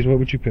and cheese? What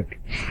would you pick?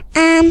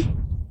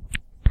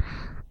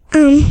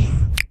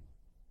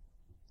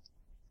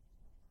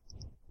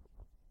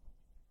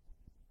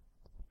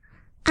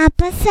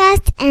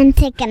 Applesauce and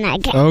chicken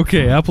nuggets.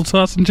 Okay,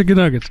 applesauce and chicken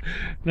nuggets.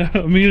 Now,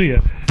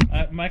 Amelia,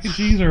 mac and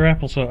cheese or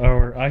applesauce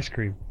or ice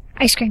cream?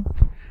 Ice cream.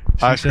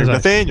 Ice cream.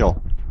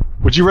 Nathaniel,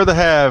 would you rather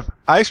have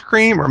ice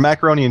cream or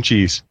macaroni and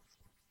cheese?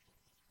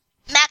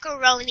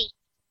 Macaroni.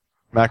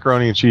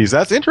 Macaroni and cheese.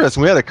 That's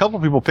interesting. We had a couple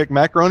people pick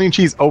macaroni and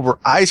cheese over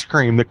ice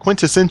cream, the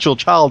quintessential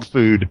child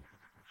food.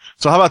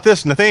 So how about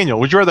this, Nathaniel?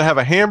 Would you rather have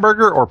a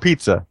hamburger or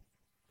pizza?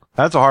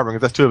 That's a hard one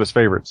because that's two of his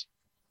favorites.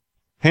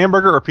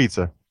 Hamburger or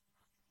pizza?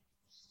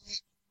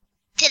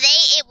 Today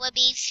it would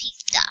be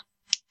pizza.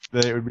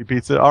 Today it would be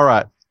pizza. All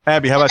right.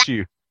 Abby, how about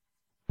you?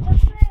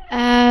 Is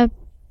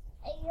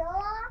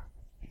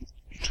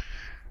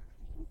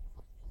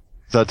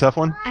that a tough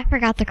one? I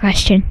forgot the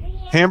question.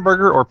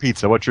 Hamburger or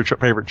pizza? What's your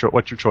favorite?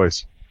 What's your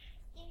choice?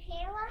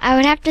 I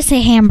would have to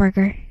say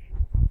hamburger.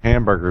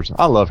 Hamburgers.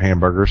 I love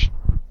hamburgers.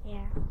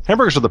 Yeah.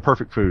 Hamburgers are the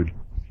perfect food.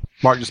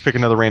 Mark, just pick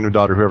another random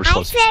daughter, whoever's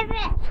close.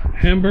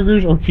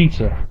 Hamburgers or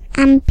pizza?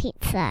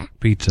 Pizza.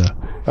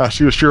 Pizza.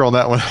 She was sure on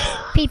that one.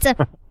 Pizza.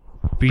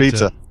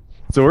 Pizza.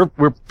 So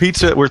we're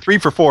pizza. We're 3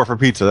 for 4 for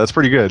pizza. That's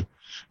pretty good.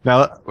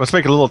 Now let's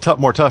make it a little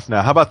more tough.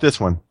 Now, how about this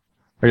one?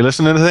 Are you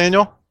listening,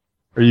 Nathaniel?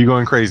 Or are you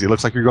going crazy? It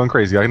looks like you're going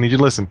crazy. I need you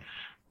to listen.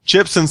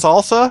 Chips and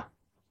salsa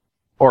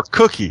or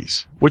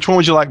cookies? Which one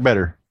would you like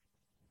better?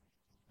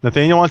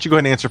 Nathaniel, why don't you go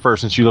ahead and answer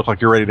first since you look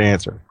like you're ready to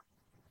answer?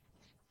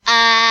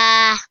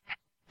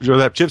 Would you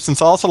rather have chips and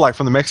salsa like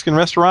from the Mexican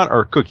restaurant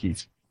or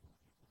cookies?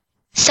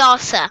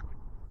 Salsa.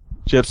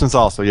 Chips and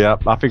salsa, yeah.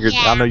 I figured.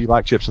 Yeah. I know you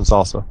like chips and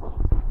salsa.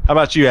 How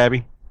about you,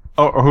 Abby?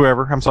 Oh, or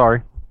whoever. I'm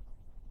sorry.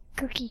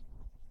 Cookie.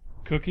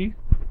 Cookie?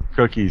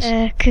 Cookies.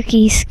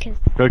 Cookies.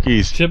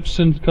 Cookies. Chips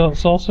and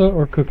salsa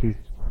or cookies?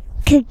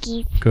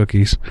 Cookies.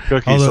 Cookies.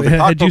 Cookies. Although, So the had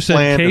taco you said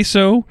plan is-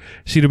 queso,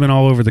 she'd have been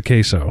all over the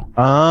queso.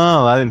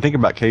 Oh, I didn't think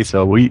about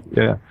queso.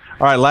 Yeah.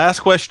 All right. Last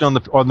question on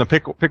the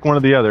pick one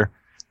or the other.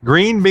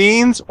 Green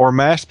beans or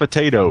mashed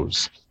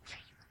potatoes?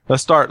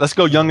 Let's start. Let's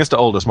go youngest to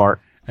oldest.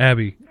 Mark.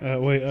 Abby,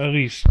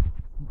 Elise.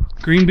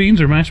 Green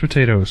beans or mashed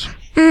potatoes?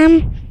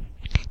 Sandwich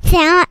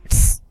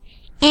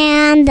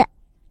and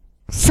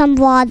some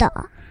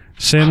water.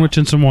 Sandwich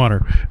and some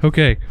water.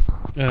 Okay.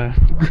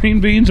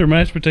 Green beans or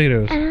mashed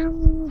potatoes?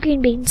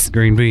 Green beans.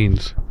 Green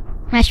beans.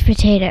 Mashed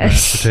potatoes.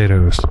 Mashed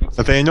potatoes.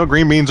 Nathaniel,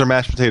 green beans or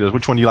mashed potatoes?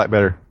 Which one do you like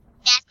better?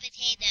 Mashed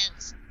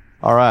potatoes.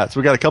 All right. So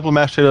we got a couple of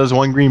mashed potatoes,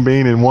 one green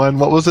bean, and one,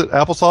 what was it?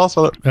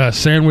 Applesauce?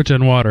 Sandwich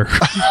and water.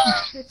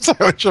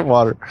 Sandwich and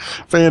water.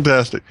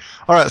 Fantastic.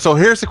 All right. So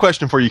here's the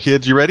question for you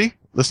kids. You ready?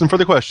 Listen for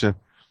the question.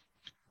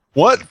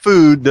 What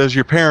food does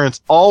your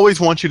parents always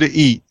want you to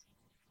eat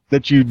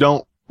that you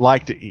don't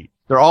like to eat?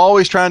 They're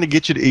always trying to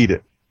get you to eat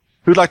it.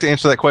 Who'd like to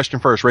answer that question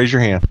first? Raise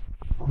your hand.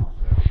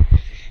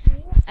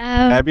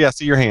 Abby, I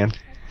see your hand.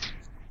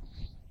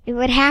 It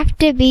would have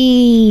to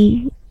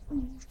be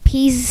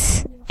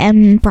peas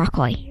and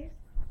broccoli.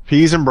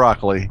 Peas and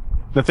broccoli.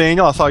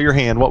 Nathaniel, I saw your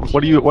hand.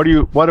 What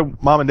do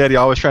mom and daddy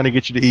always trying to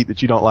get you to eat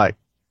that you don't like?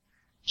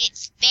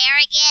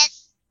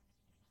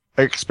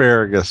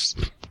 Asparagus.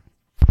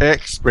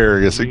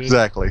 Asparagus,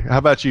 exactly. How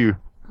about you,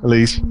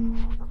 Elise?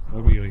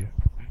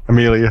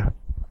 Amelia.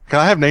 Can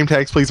I have name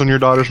tags, please, on your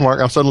daughters,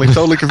 Mark? I'm suddenly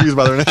totally confused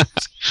by their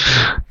names.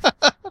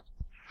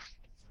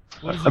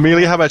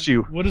 Amelia, how about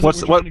you?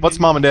 What's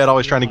mom and dad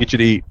always trying to get you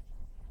to eat?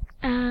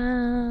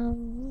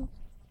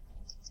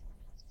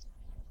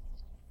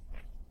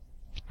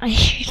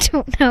 I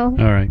don't know.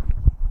 All right.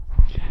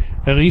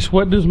 Elise,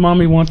 what does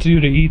mommy want you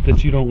to eat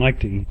that you don't like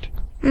to eat?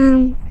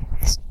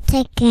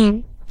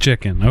 Chicken.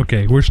 Chicken.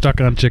 Okay, we're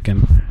stuck on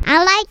chicken.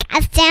 I like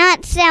a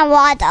sandwich and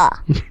water.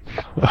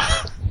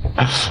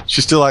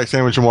 She still likes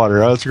sandwich and water.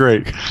 That's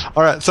great.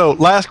 All right, so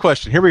last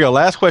question. Here we go.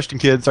 Last question,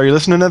 kids. Are you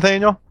listening,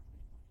 Nathaniel?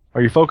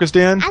 Are you focused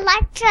in? I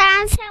like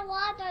sandwich and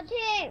water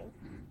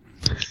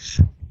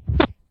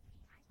too.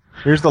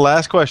 Here's the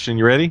last question.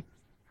 You ready?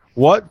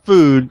 What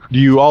food do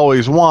you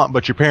always want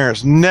but your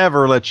parents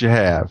never let you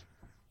have?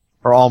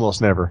 Or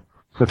almost never.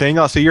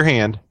 Nathaniel, I see your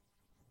hand.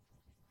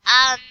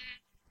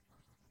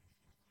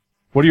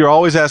 What are you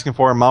always asking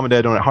for and mom and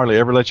dad don't hardly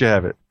ever let you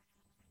have it?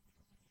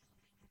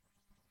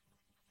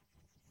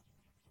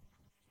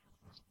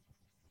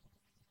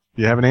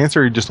 Do you have an answer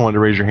or you just wanted to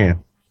raise your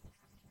hand?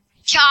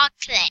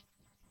 Chocolate.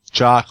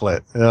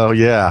 Chocolate. Oh,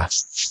 yeah.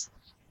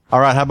 All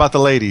right, how about the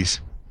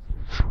ladies?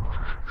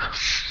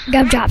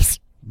 Gumdrops.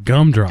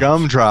 Gumdrops.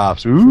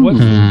 Gumdrops. Ooh. What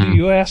food do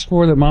you ask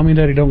for that mommy and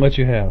daddy don't let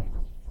you have?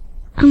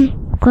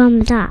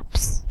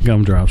 Gumdrops.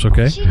 Gumdrops,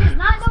 okay. She does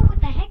not know what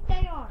the heck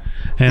they are.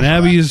 And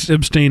Abby is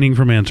abstaining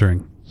from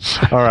answering.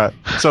 All right.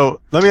 So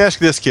let me ask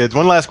you this, kids.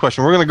 One last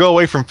question. We're going to go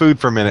away from food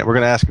for a minute. We're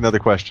going to ask another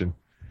question.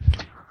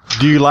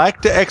 Do you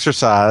like to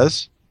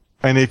exercise?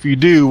 And if you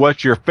do,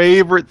 what's your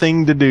favorite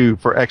thing to do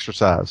for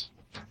exercise?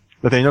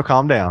 Nathaniel,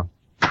 calm down.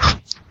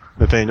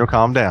 Nathaniel,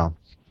 calm down.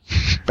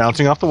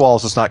 Bouncing off the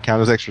walls does not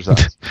count as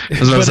exercise. I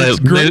was going to But it's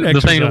say, great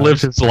the thing exercise.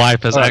 lives its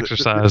life as All right.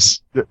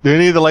 exercise. Do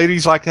any of the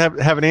ladies like to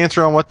have an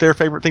answer on what their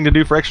favorite thing to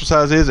do for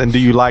exercise is? And do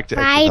you like to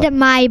exercise? Ride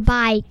my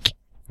bike.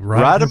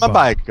 Ride my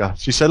bike.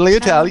 She's suddenly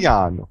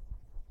Italiano.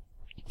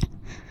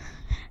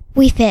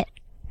 We Fit.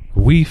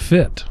 We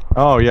Fit.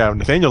 Oh, yeah.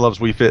 Nathaniel loves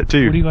We Fit,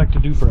 too. What do you like to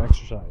do for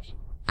exercise?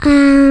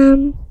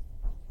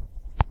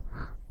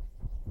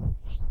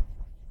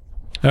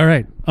 All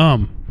right.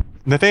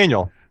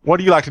 Nathaniel, what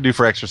do you like to do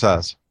for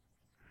exercise?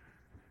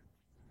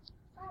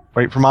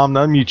 Wait for Mom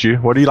to unmute you.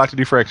 What do you like to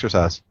do for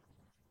exercise?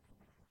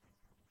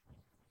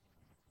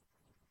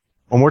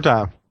 One more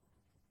time.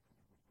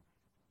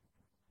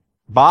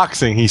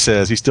 Boxing, he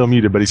says. He's still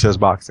muted, but he says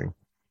boxing.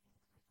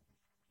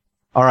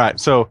 All right.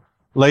 So,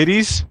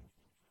 ladies,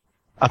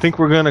 I think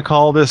we're going to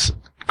call this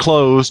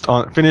closed,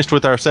 finished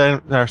with our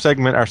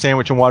segment, our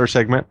sandwich and water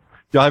segment.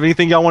 Y'all have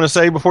anything y'all want to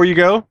say before you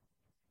go?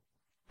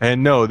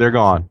 And no, they're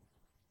gone.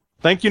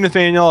 Thank you,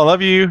 Nathaniel. I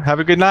love you. Have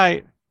a good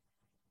night.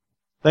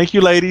 Thank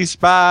you, ladies.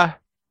 Bye.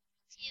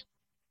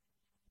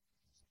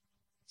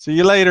 See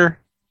you later.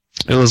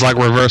 It was like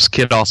reverse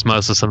kid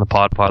osmosis in the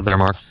pod there,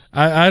 Mark.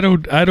 I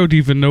don't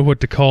even know what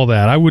to call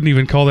that. I wouldn't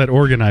even call that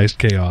organized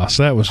chaos.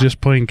 That was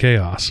just plain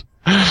chaos.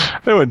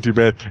 It wasn't too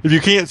bad. If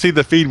you can't see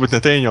the feed with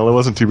Nathaniel, it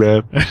wasn't too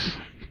bad.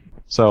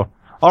 So,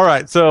 all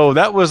right. So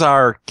that was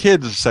our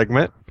kids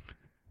segment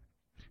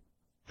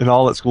in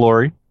all its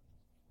glory.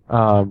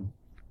 And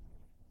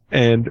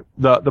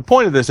the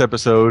point of this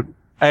episode,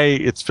 A,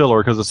 it's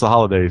filler because it's the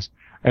holidays,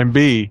 and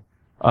B,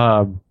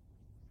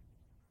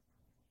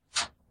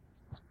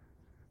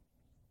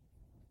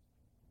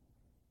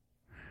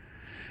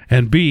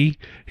 And B,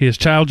 his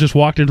child just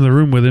walked into the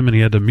room with him and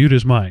he had to mute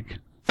his mic.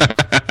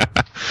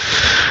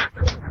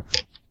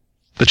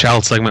 The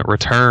child segment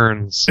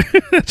returns.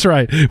 That's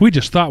right. We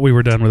just thought we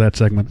were done with that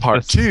segment.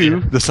 part two,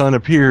 the sun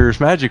appears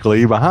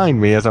magically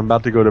behind me as I'm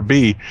about to go to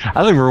B. I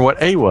don't even remember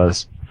what A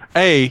was.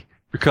 A,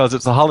 because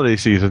it's the holiday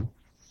season.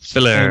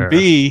 Filler. And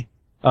B,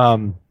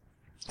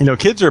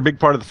 kids are a big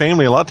part of the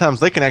family. A lot of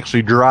times they can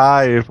actually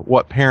drive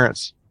what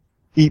parents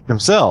eat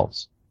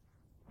themselves.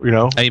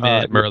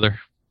 Amen, brother.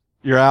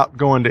 You're out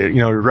going to,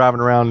 you're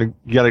driving around and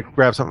you got to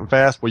grab something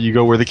fast. Well, you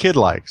go where the kid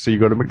likes. So you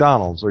go to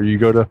McDonald's or you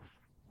go to,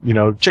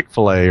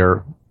 Chick-fil-A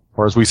or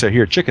as we say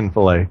here,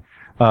 Chicken-fil-A.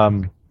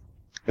 And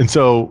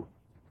so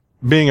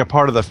being a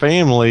part of the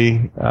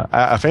family,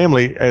 a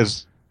family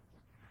is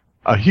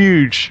a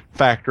huge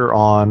factor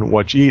on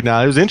what you eat.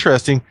 Now, it was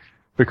interesting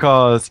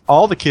because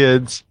all the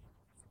kids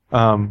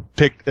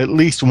picked at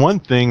least one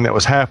thing that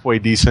was halfway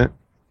decent.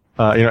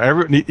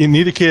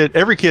 Every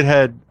kid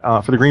had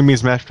for the green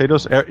beans, mashed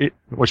potatoes,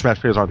 which mashed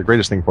potatoes aren't the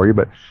greatest thing for you,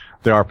 but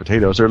they are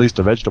potatoes, or at least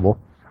a vegetable.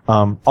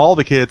 All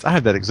the kids, I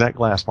had that exact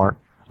glass, Mark.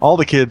 All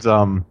the kids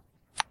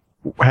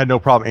had no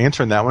problem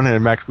answering that one. And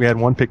in fact, we had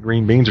one pick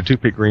green beans or two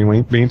pick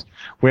green beans.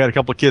 We had a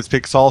couple of kids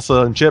pick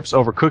salsa and chips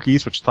over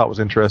cookies, which I thought was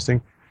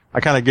interesting. I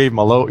kind of gave them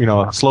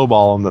a slow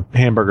ball on the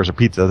hamburgers or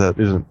pizza. That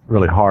isn't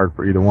really hard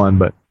for either one,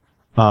 but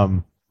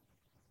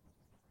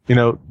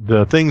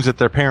the things that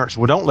their parents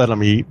don't let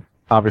them eat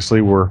obviously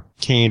were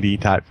candy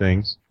type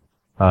things.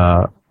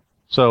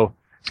 So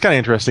it's kind of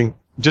interesting.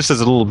 Just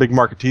as a little big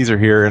market teaser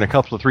here, in a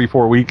couple of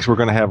 3-4 weeks, we're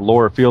going to have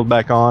Laura Field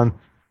back on,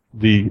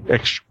 the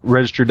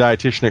registered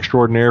dietitian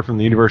extraordinaire from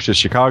the University of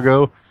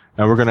Chicago,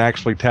 and we're going to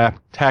actually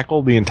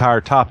tackle the entire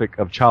topic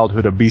of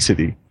childhood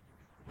obesity.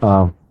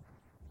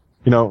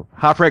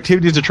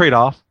 Hyperactivity is a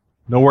trade-off.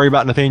 Don't worry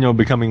about Nathaniel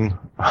becoming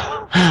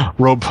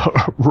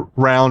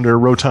round or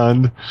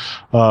rotund,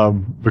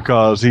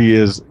 because he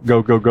is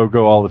go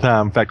all the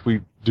time. In fact, we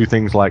do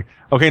things like,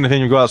 okay,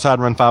 Nathaniel, go outside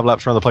and run 5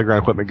 laps around the playground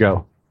equipment,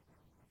 go.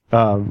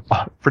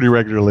 Pretty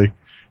regularly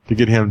to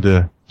get him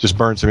to just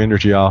burn some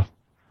energy off.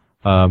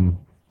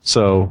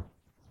 So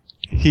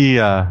he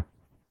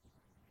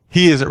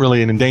isn't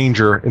really in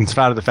danger in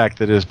spite of the fact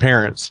that his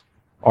parents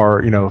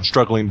are,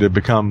 struggling to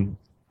become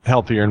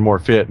healthier and more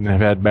fit and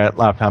have had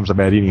lifetimes of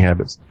bad eating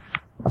habits.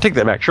 I'll take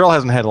that back. Cheryl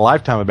hasn't had a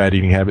lifetime of bad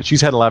eating habits.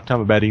 She's had a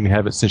lifetime of bad eating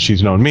habits since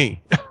she's known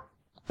me.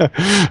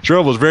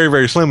 Cheryl was very,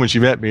 very slim when she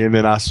met me, and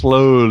then I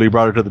slowly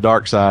brought her to the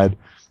dark side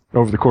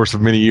over the course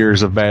of many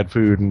years of bad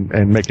food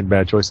and making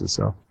bad choices.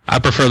 So I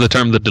prefer the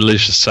term the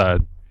delicious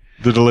side.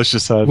 The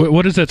delicious side.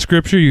 What is that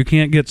scripture? You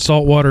can't get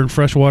salt water and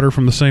fresh water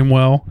from the same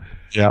well.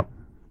 Yeah.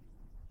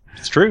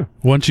 It's true.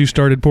 Once you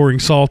started pouring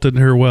salt in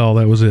her well,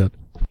 that was it.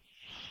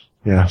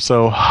 Yeah.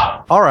 So,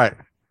 all right.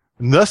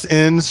 And thus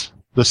ends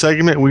the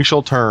segment we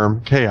shall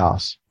term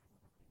chaos.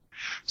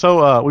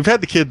 So, we've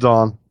had the kids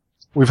on.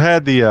 We've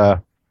had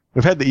the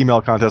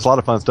email contest, a lot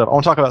of fun stuff. I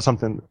want to talk about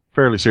something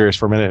fairly serious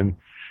for a minute,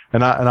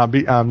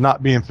 I'm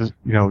not being,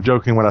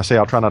 joking when I say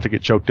I'll try not to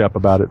get choked up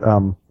about it.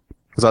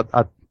 because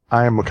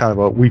I am a kind of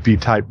a weepy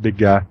type big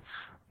guy.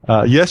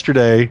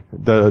 Yesterday,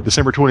 the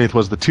December 20th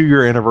was the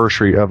 2-year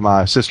anniversary of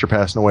my sister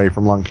passing away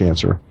from lung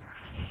cancer.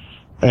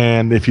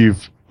 And if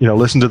you've,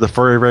 listened to the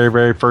very, very,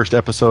 very first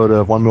episode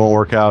of 1 Million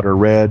Workout or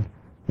read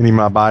any of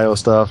my bio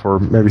stuff or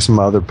maybe some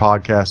other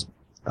podcast,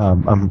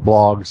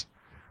 blogs,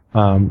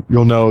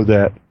 you'll know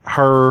that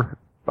her,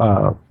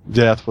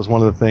 death was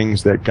one of the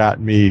things that got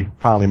me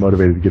finally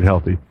motivated to get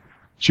healthy.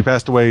 She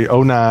passed away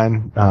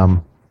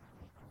December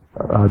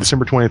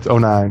 20th,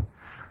 2009.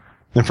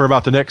 And for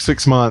about the next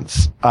 6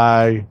 months,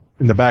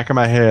 in the back of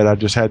my head, I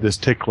just had this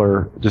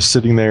tickler just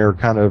sitting there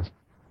kind of,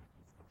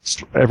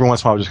 every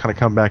once in a while, just kind of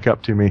come back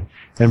up to me.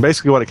 And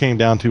basically what it came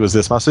down to was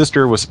this. My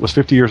sister was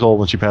 50 years old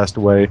when she passed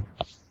away.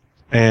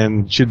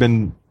 And she'd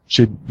been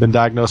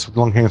diagnosed with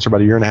lung cancer about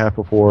 1.5 years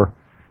before.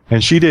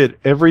 And she did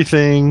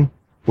everything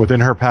within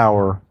her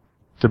power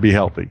to be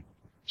healthy.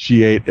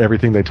 She ate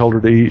everything they told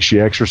her to eat. She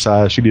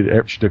exercised. She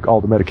took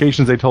all the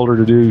medications they told her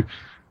to do.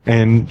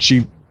 And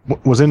she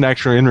was in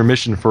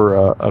remission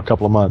for a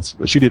couple of months.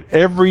 But she did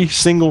every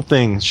single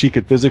thing she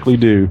could physically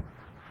do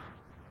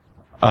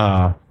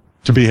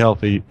to be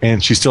healthy,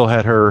 and she still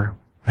had her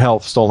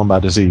health stolen by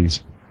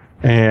disease.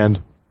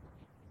 And,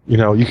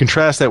 you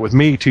contrast that with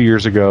me 2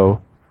 years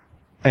ago,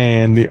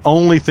 and the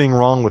only thing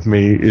wrong with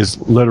me is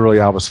literally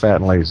I was fat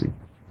and lazy.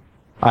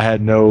 I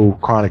had no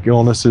chronic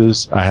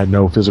illnesses. I had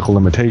no physical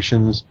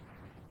limitations.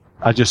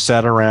 I just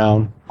sat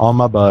around on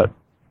my butt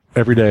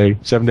every day,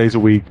 7 days a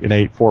week, and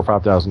ate 4,000 or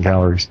 5,000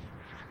 calories.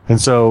 And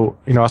so,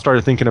 I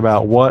started thinking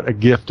about what a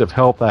gift of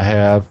health I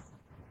have.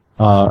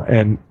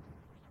 And,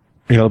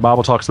 the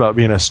Bible talks about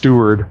being a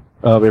steward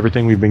of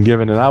everything we've been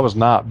given. And I was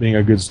not being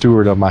a good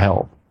steward of my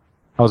health.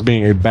 I was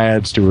being a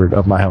bad steward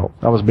of my health.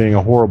 I was being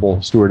a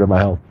horrible steward of my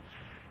health.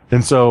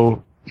 And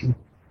so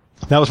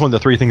that was one of the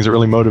 3 things that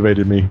really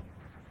motivated me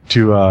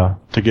to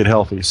get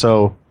healthy.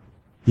 So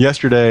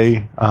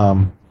yesterday,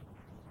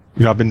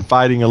 I've been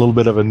fighting a little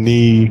bit of a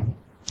knee,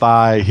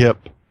 thigh,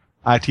 hip,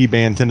 IT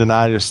band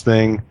tendonitis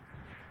thing.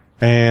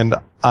 And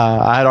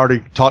I had already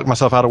talked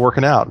myself out of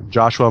working out.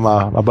 Joshua,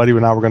 my buddy,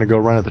 and I were going to go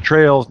run at the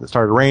trails. It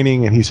started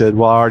raining, and he said,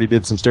 well, I already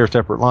did some stair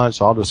stepper at lunch,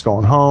 so I'll just go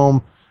on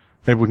home.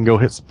 Maybe we can go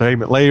hit some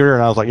pavement later.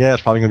 And I was like, yeah,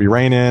 it's probably going to be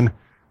raining.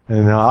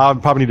 And I'll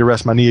probably need to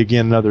rest my knee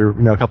again another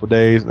couple of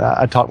days. And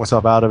I talked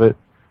myself out of it.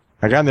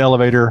 I got in the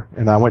elevator,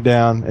 and I went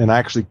down, and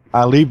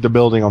I leave the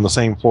building on the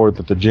same floor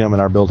that the gym in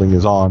our building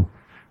is on.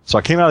 So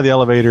I came out of the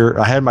elevator.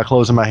 I had my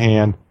clothes in my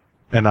hand,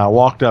 and I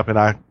walked up, and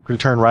I could have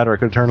turned right or I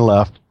could have turned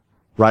left.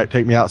 Right,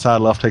 take me outside,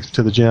 left takes me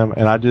to the gym.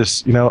 And I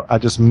just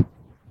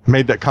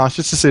made that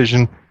conscious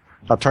decision.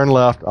 I turned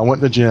left. I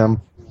went to the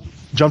gym,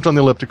 jumped on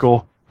the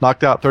elliptical,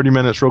 knocked out 30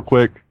 minutes real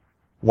quick,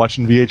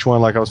 watching VH1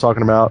 like I was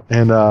talking about,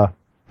 and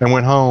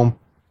went home.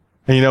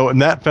 And,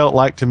 and that felt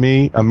like to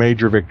me a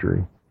major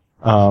victory.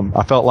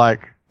 I felt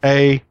like,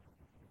 I've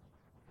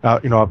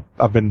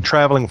been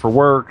traveling for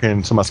work,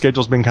 and so my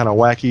schedule's been kind of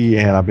wacky,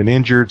 and I've been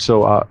injured.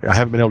 So I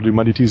haven't been able to do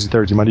Monday, Tuesday,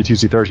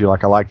 Thursday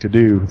like I like to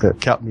do.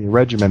 That kept me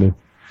regimented.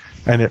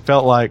 And it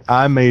felt like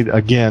I made,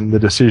 again, the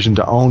decision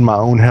to own my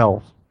own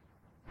health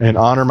and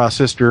honor my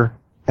sister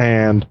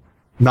and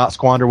not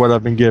squander what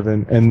I've been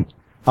given. And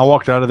I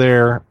walked out of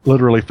there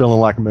literally feeling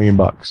like $1 million.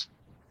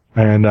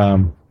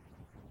 And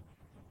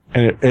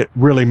it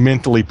really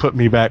mentally put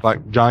me back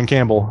like John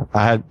Campbell.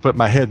 I had put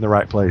my head in the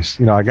right place.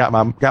 I got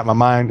my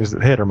mind. Is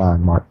it head or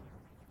mind, Mark?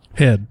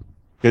 Head.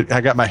 I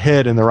got my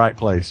head in the right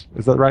place.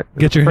 Is that right?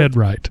 Get your head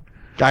right.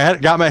 I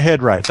got my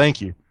head right.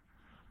 Thank you.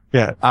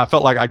 Yeah, I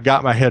felt like I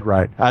got my head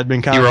right. I'd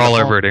been kind of... You were all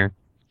over it, Aaron.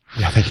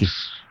 Yeah, thank you.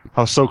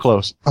 I was so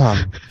close.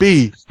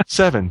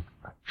 B7.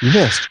 You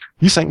missed.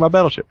 You sank my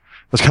battleship.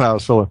 That's kind of how I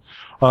was feeling.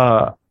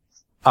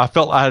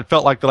 I had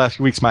felt like the last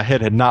few weeks my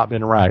head had not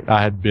been right.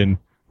 I had been,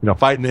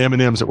 fighting the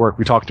M&Ms at work.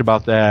 We talked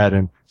about that,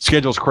 and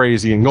schedule's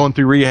crazy, and going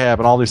through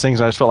rehab and all these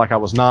things. I just felt like I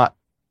was not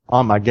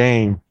on my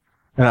game.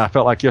 And I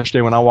felt like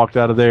yesterday when I walked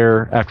out of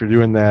there after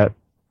doing that,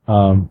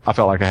 I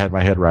felt like I had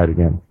my head right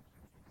again.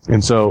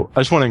 And so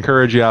I just want to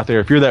encourage you out there.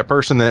 If you're that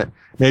person that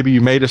maybe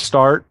you made a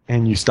start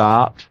and you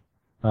stopped,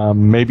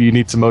 maybe you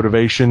need some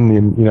motivation,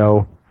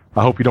 and,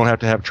 I hope you don't have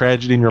to have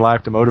tragedy in your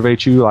life to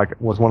motivate you, like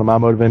was one of my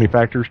motivating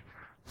factors.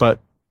 But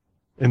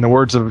in the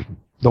words of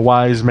the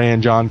wise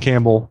man, John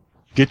Campbell,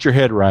 get your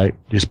head right.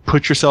 Just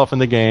put yourself in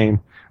the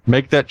game,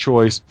 make that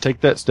choice,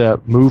 take that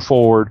step, move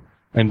forward,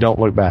 and don't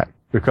look back.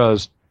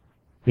 Because,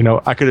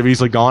 I could have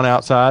easily gone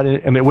outside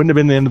and it wouldn't have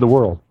been the end of the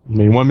world.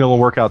 1 million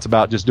workouts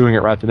about just doing it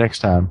right the next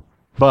time.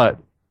 But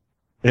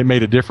it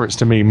made a difference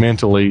to me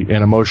mentally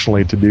and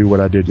emotionally to do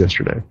what I did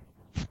yesterday.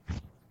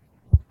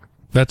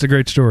 That's a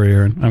great story,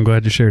 Aaron. I'm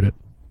glad you shared it.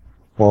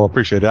 Well, I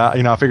appreciate it.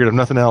 I figured if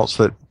nothing else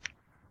that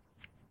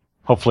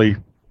hopefully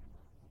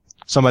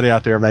somebody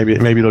out there, maybe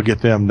it'll get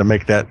them to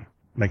make that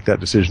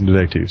decision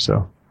today too.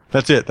 So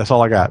that's it. That's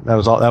all I got. That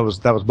was all. That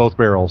was both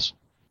barrels.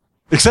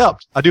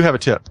 Except I do have a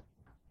tip,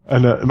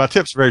 and my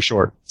tip's very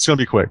short. It's going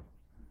to be quick.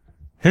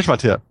 Here's my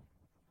tip.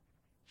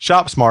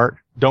 Shop smart.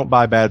 Don't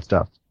buy bad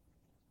stuff.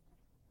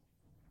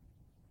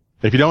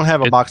 If you don't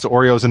have a box of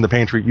Oreos in the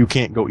pantry, you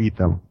can't go eat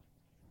them.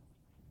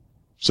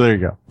 So there you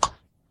go. Go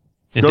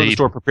to the Indeed.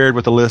 store prepared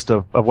with a list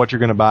of what you're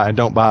going to buy, and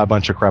don't buy a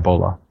bunch of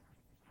crapola.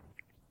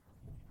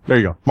 There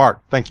you go.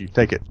 Mark, thank you.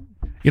 Take it.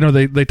 You know,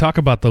 they talk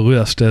about the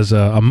list as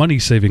a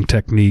money-saving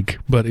technique,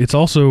 but it's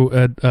also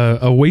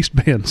a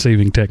waistband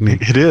saving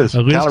technique. It is.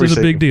 A list Calorie is a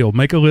saving. big deal.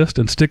 Make a list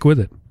and stick with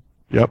it.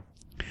 Yep.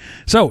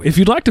 So, if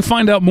you'd like to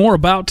find out more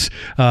about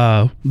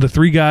the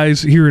three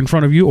guys here in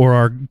front of you or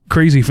our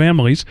crazy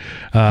families,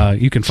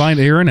 you can find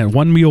Aaron at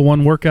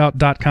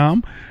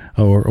onemeal1workout.com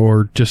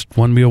or just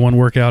One Meal One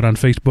Workout on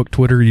Facebook,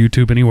 Twitter,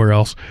 YouTube, anywhere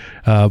else.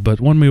 But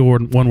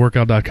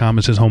onemeal1workout.com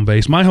is his home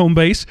base. My home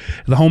base,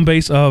 the home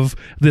base of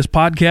this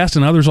podcast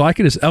and others like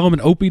it, is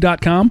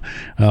elementop.com.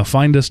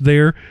 Find us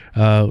there.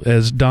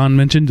 As Don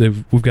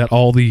mentioned, we've got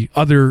all the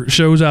other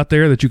shows out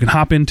there that you can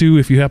hop into.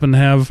 If you happen to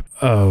have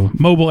a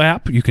mobile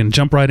app, you can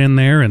jump right in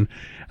there and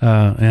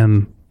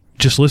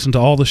just listen to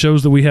all the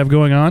shows that we have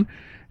going on.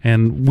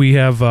 And we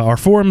have our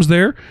forums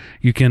there.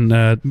 You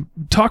can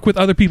talk with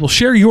other people,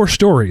 share your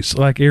stories,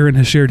 like Aaron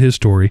has shared his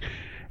story,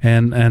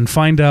 and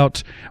find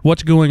out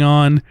what's going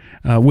on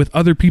with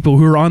other people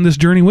who are on this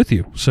journey with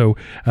you. So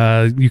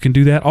you can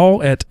do that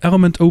all at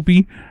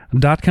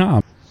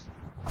elementop.com.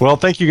 Well,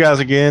 thank you guys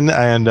again.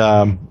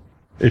 And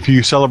if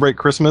you celebrate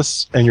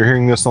Christmas and you're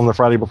hearing this on the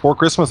Friday before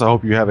Christmas, I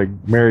hope you have a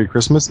Merry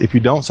Christmas. If you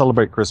don't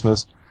celebrate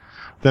Christmas,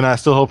 then I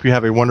still hope you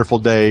have a wonderful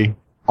day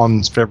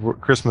on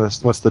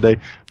Christmas. What's the day?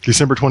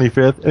 December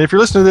 25th. And if you're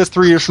listening to this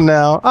 3 years from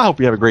now, I hope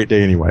you have a great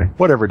day anyway.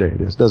 Whatever day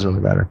it is, doesn't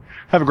really matter.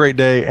 Have a great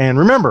day. And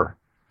remember,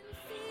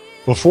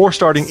 before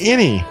starting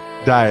any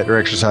diet or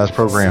exercise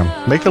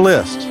program, make a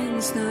list.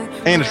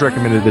 And it's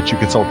recommended that you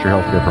consult your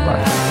healthcare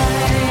provider.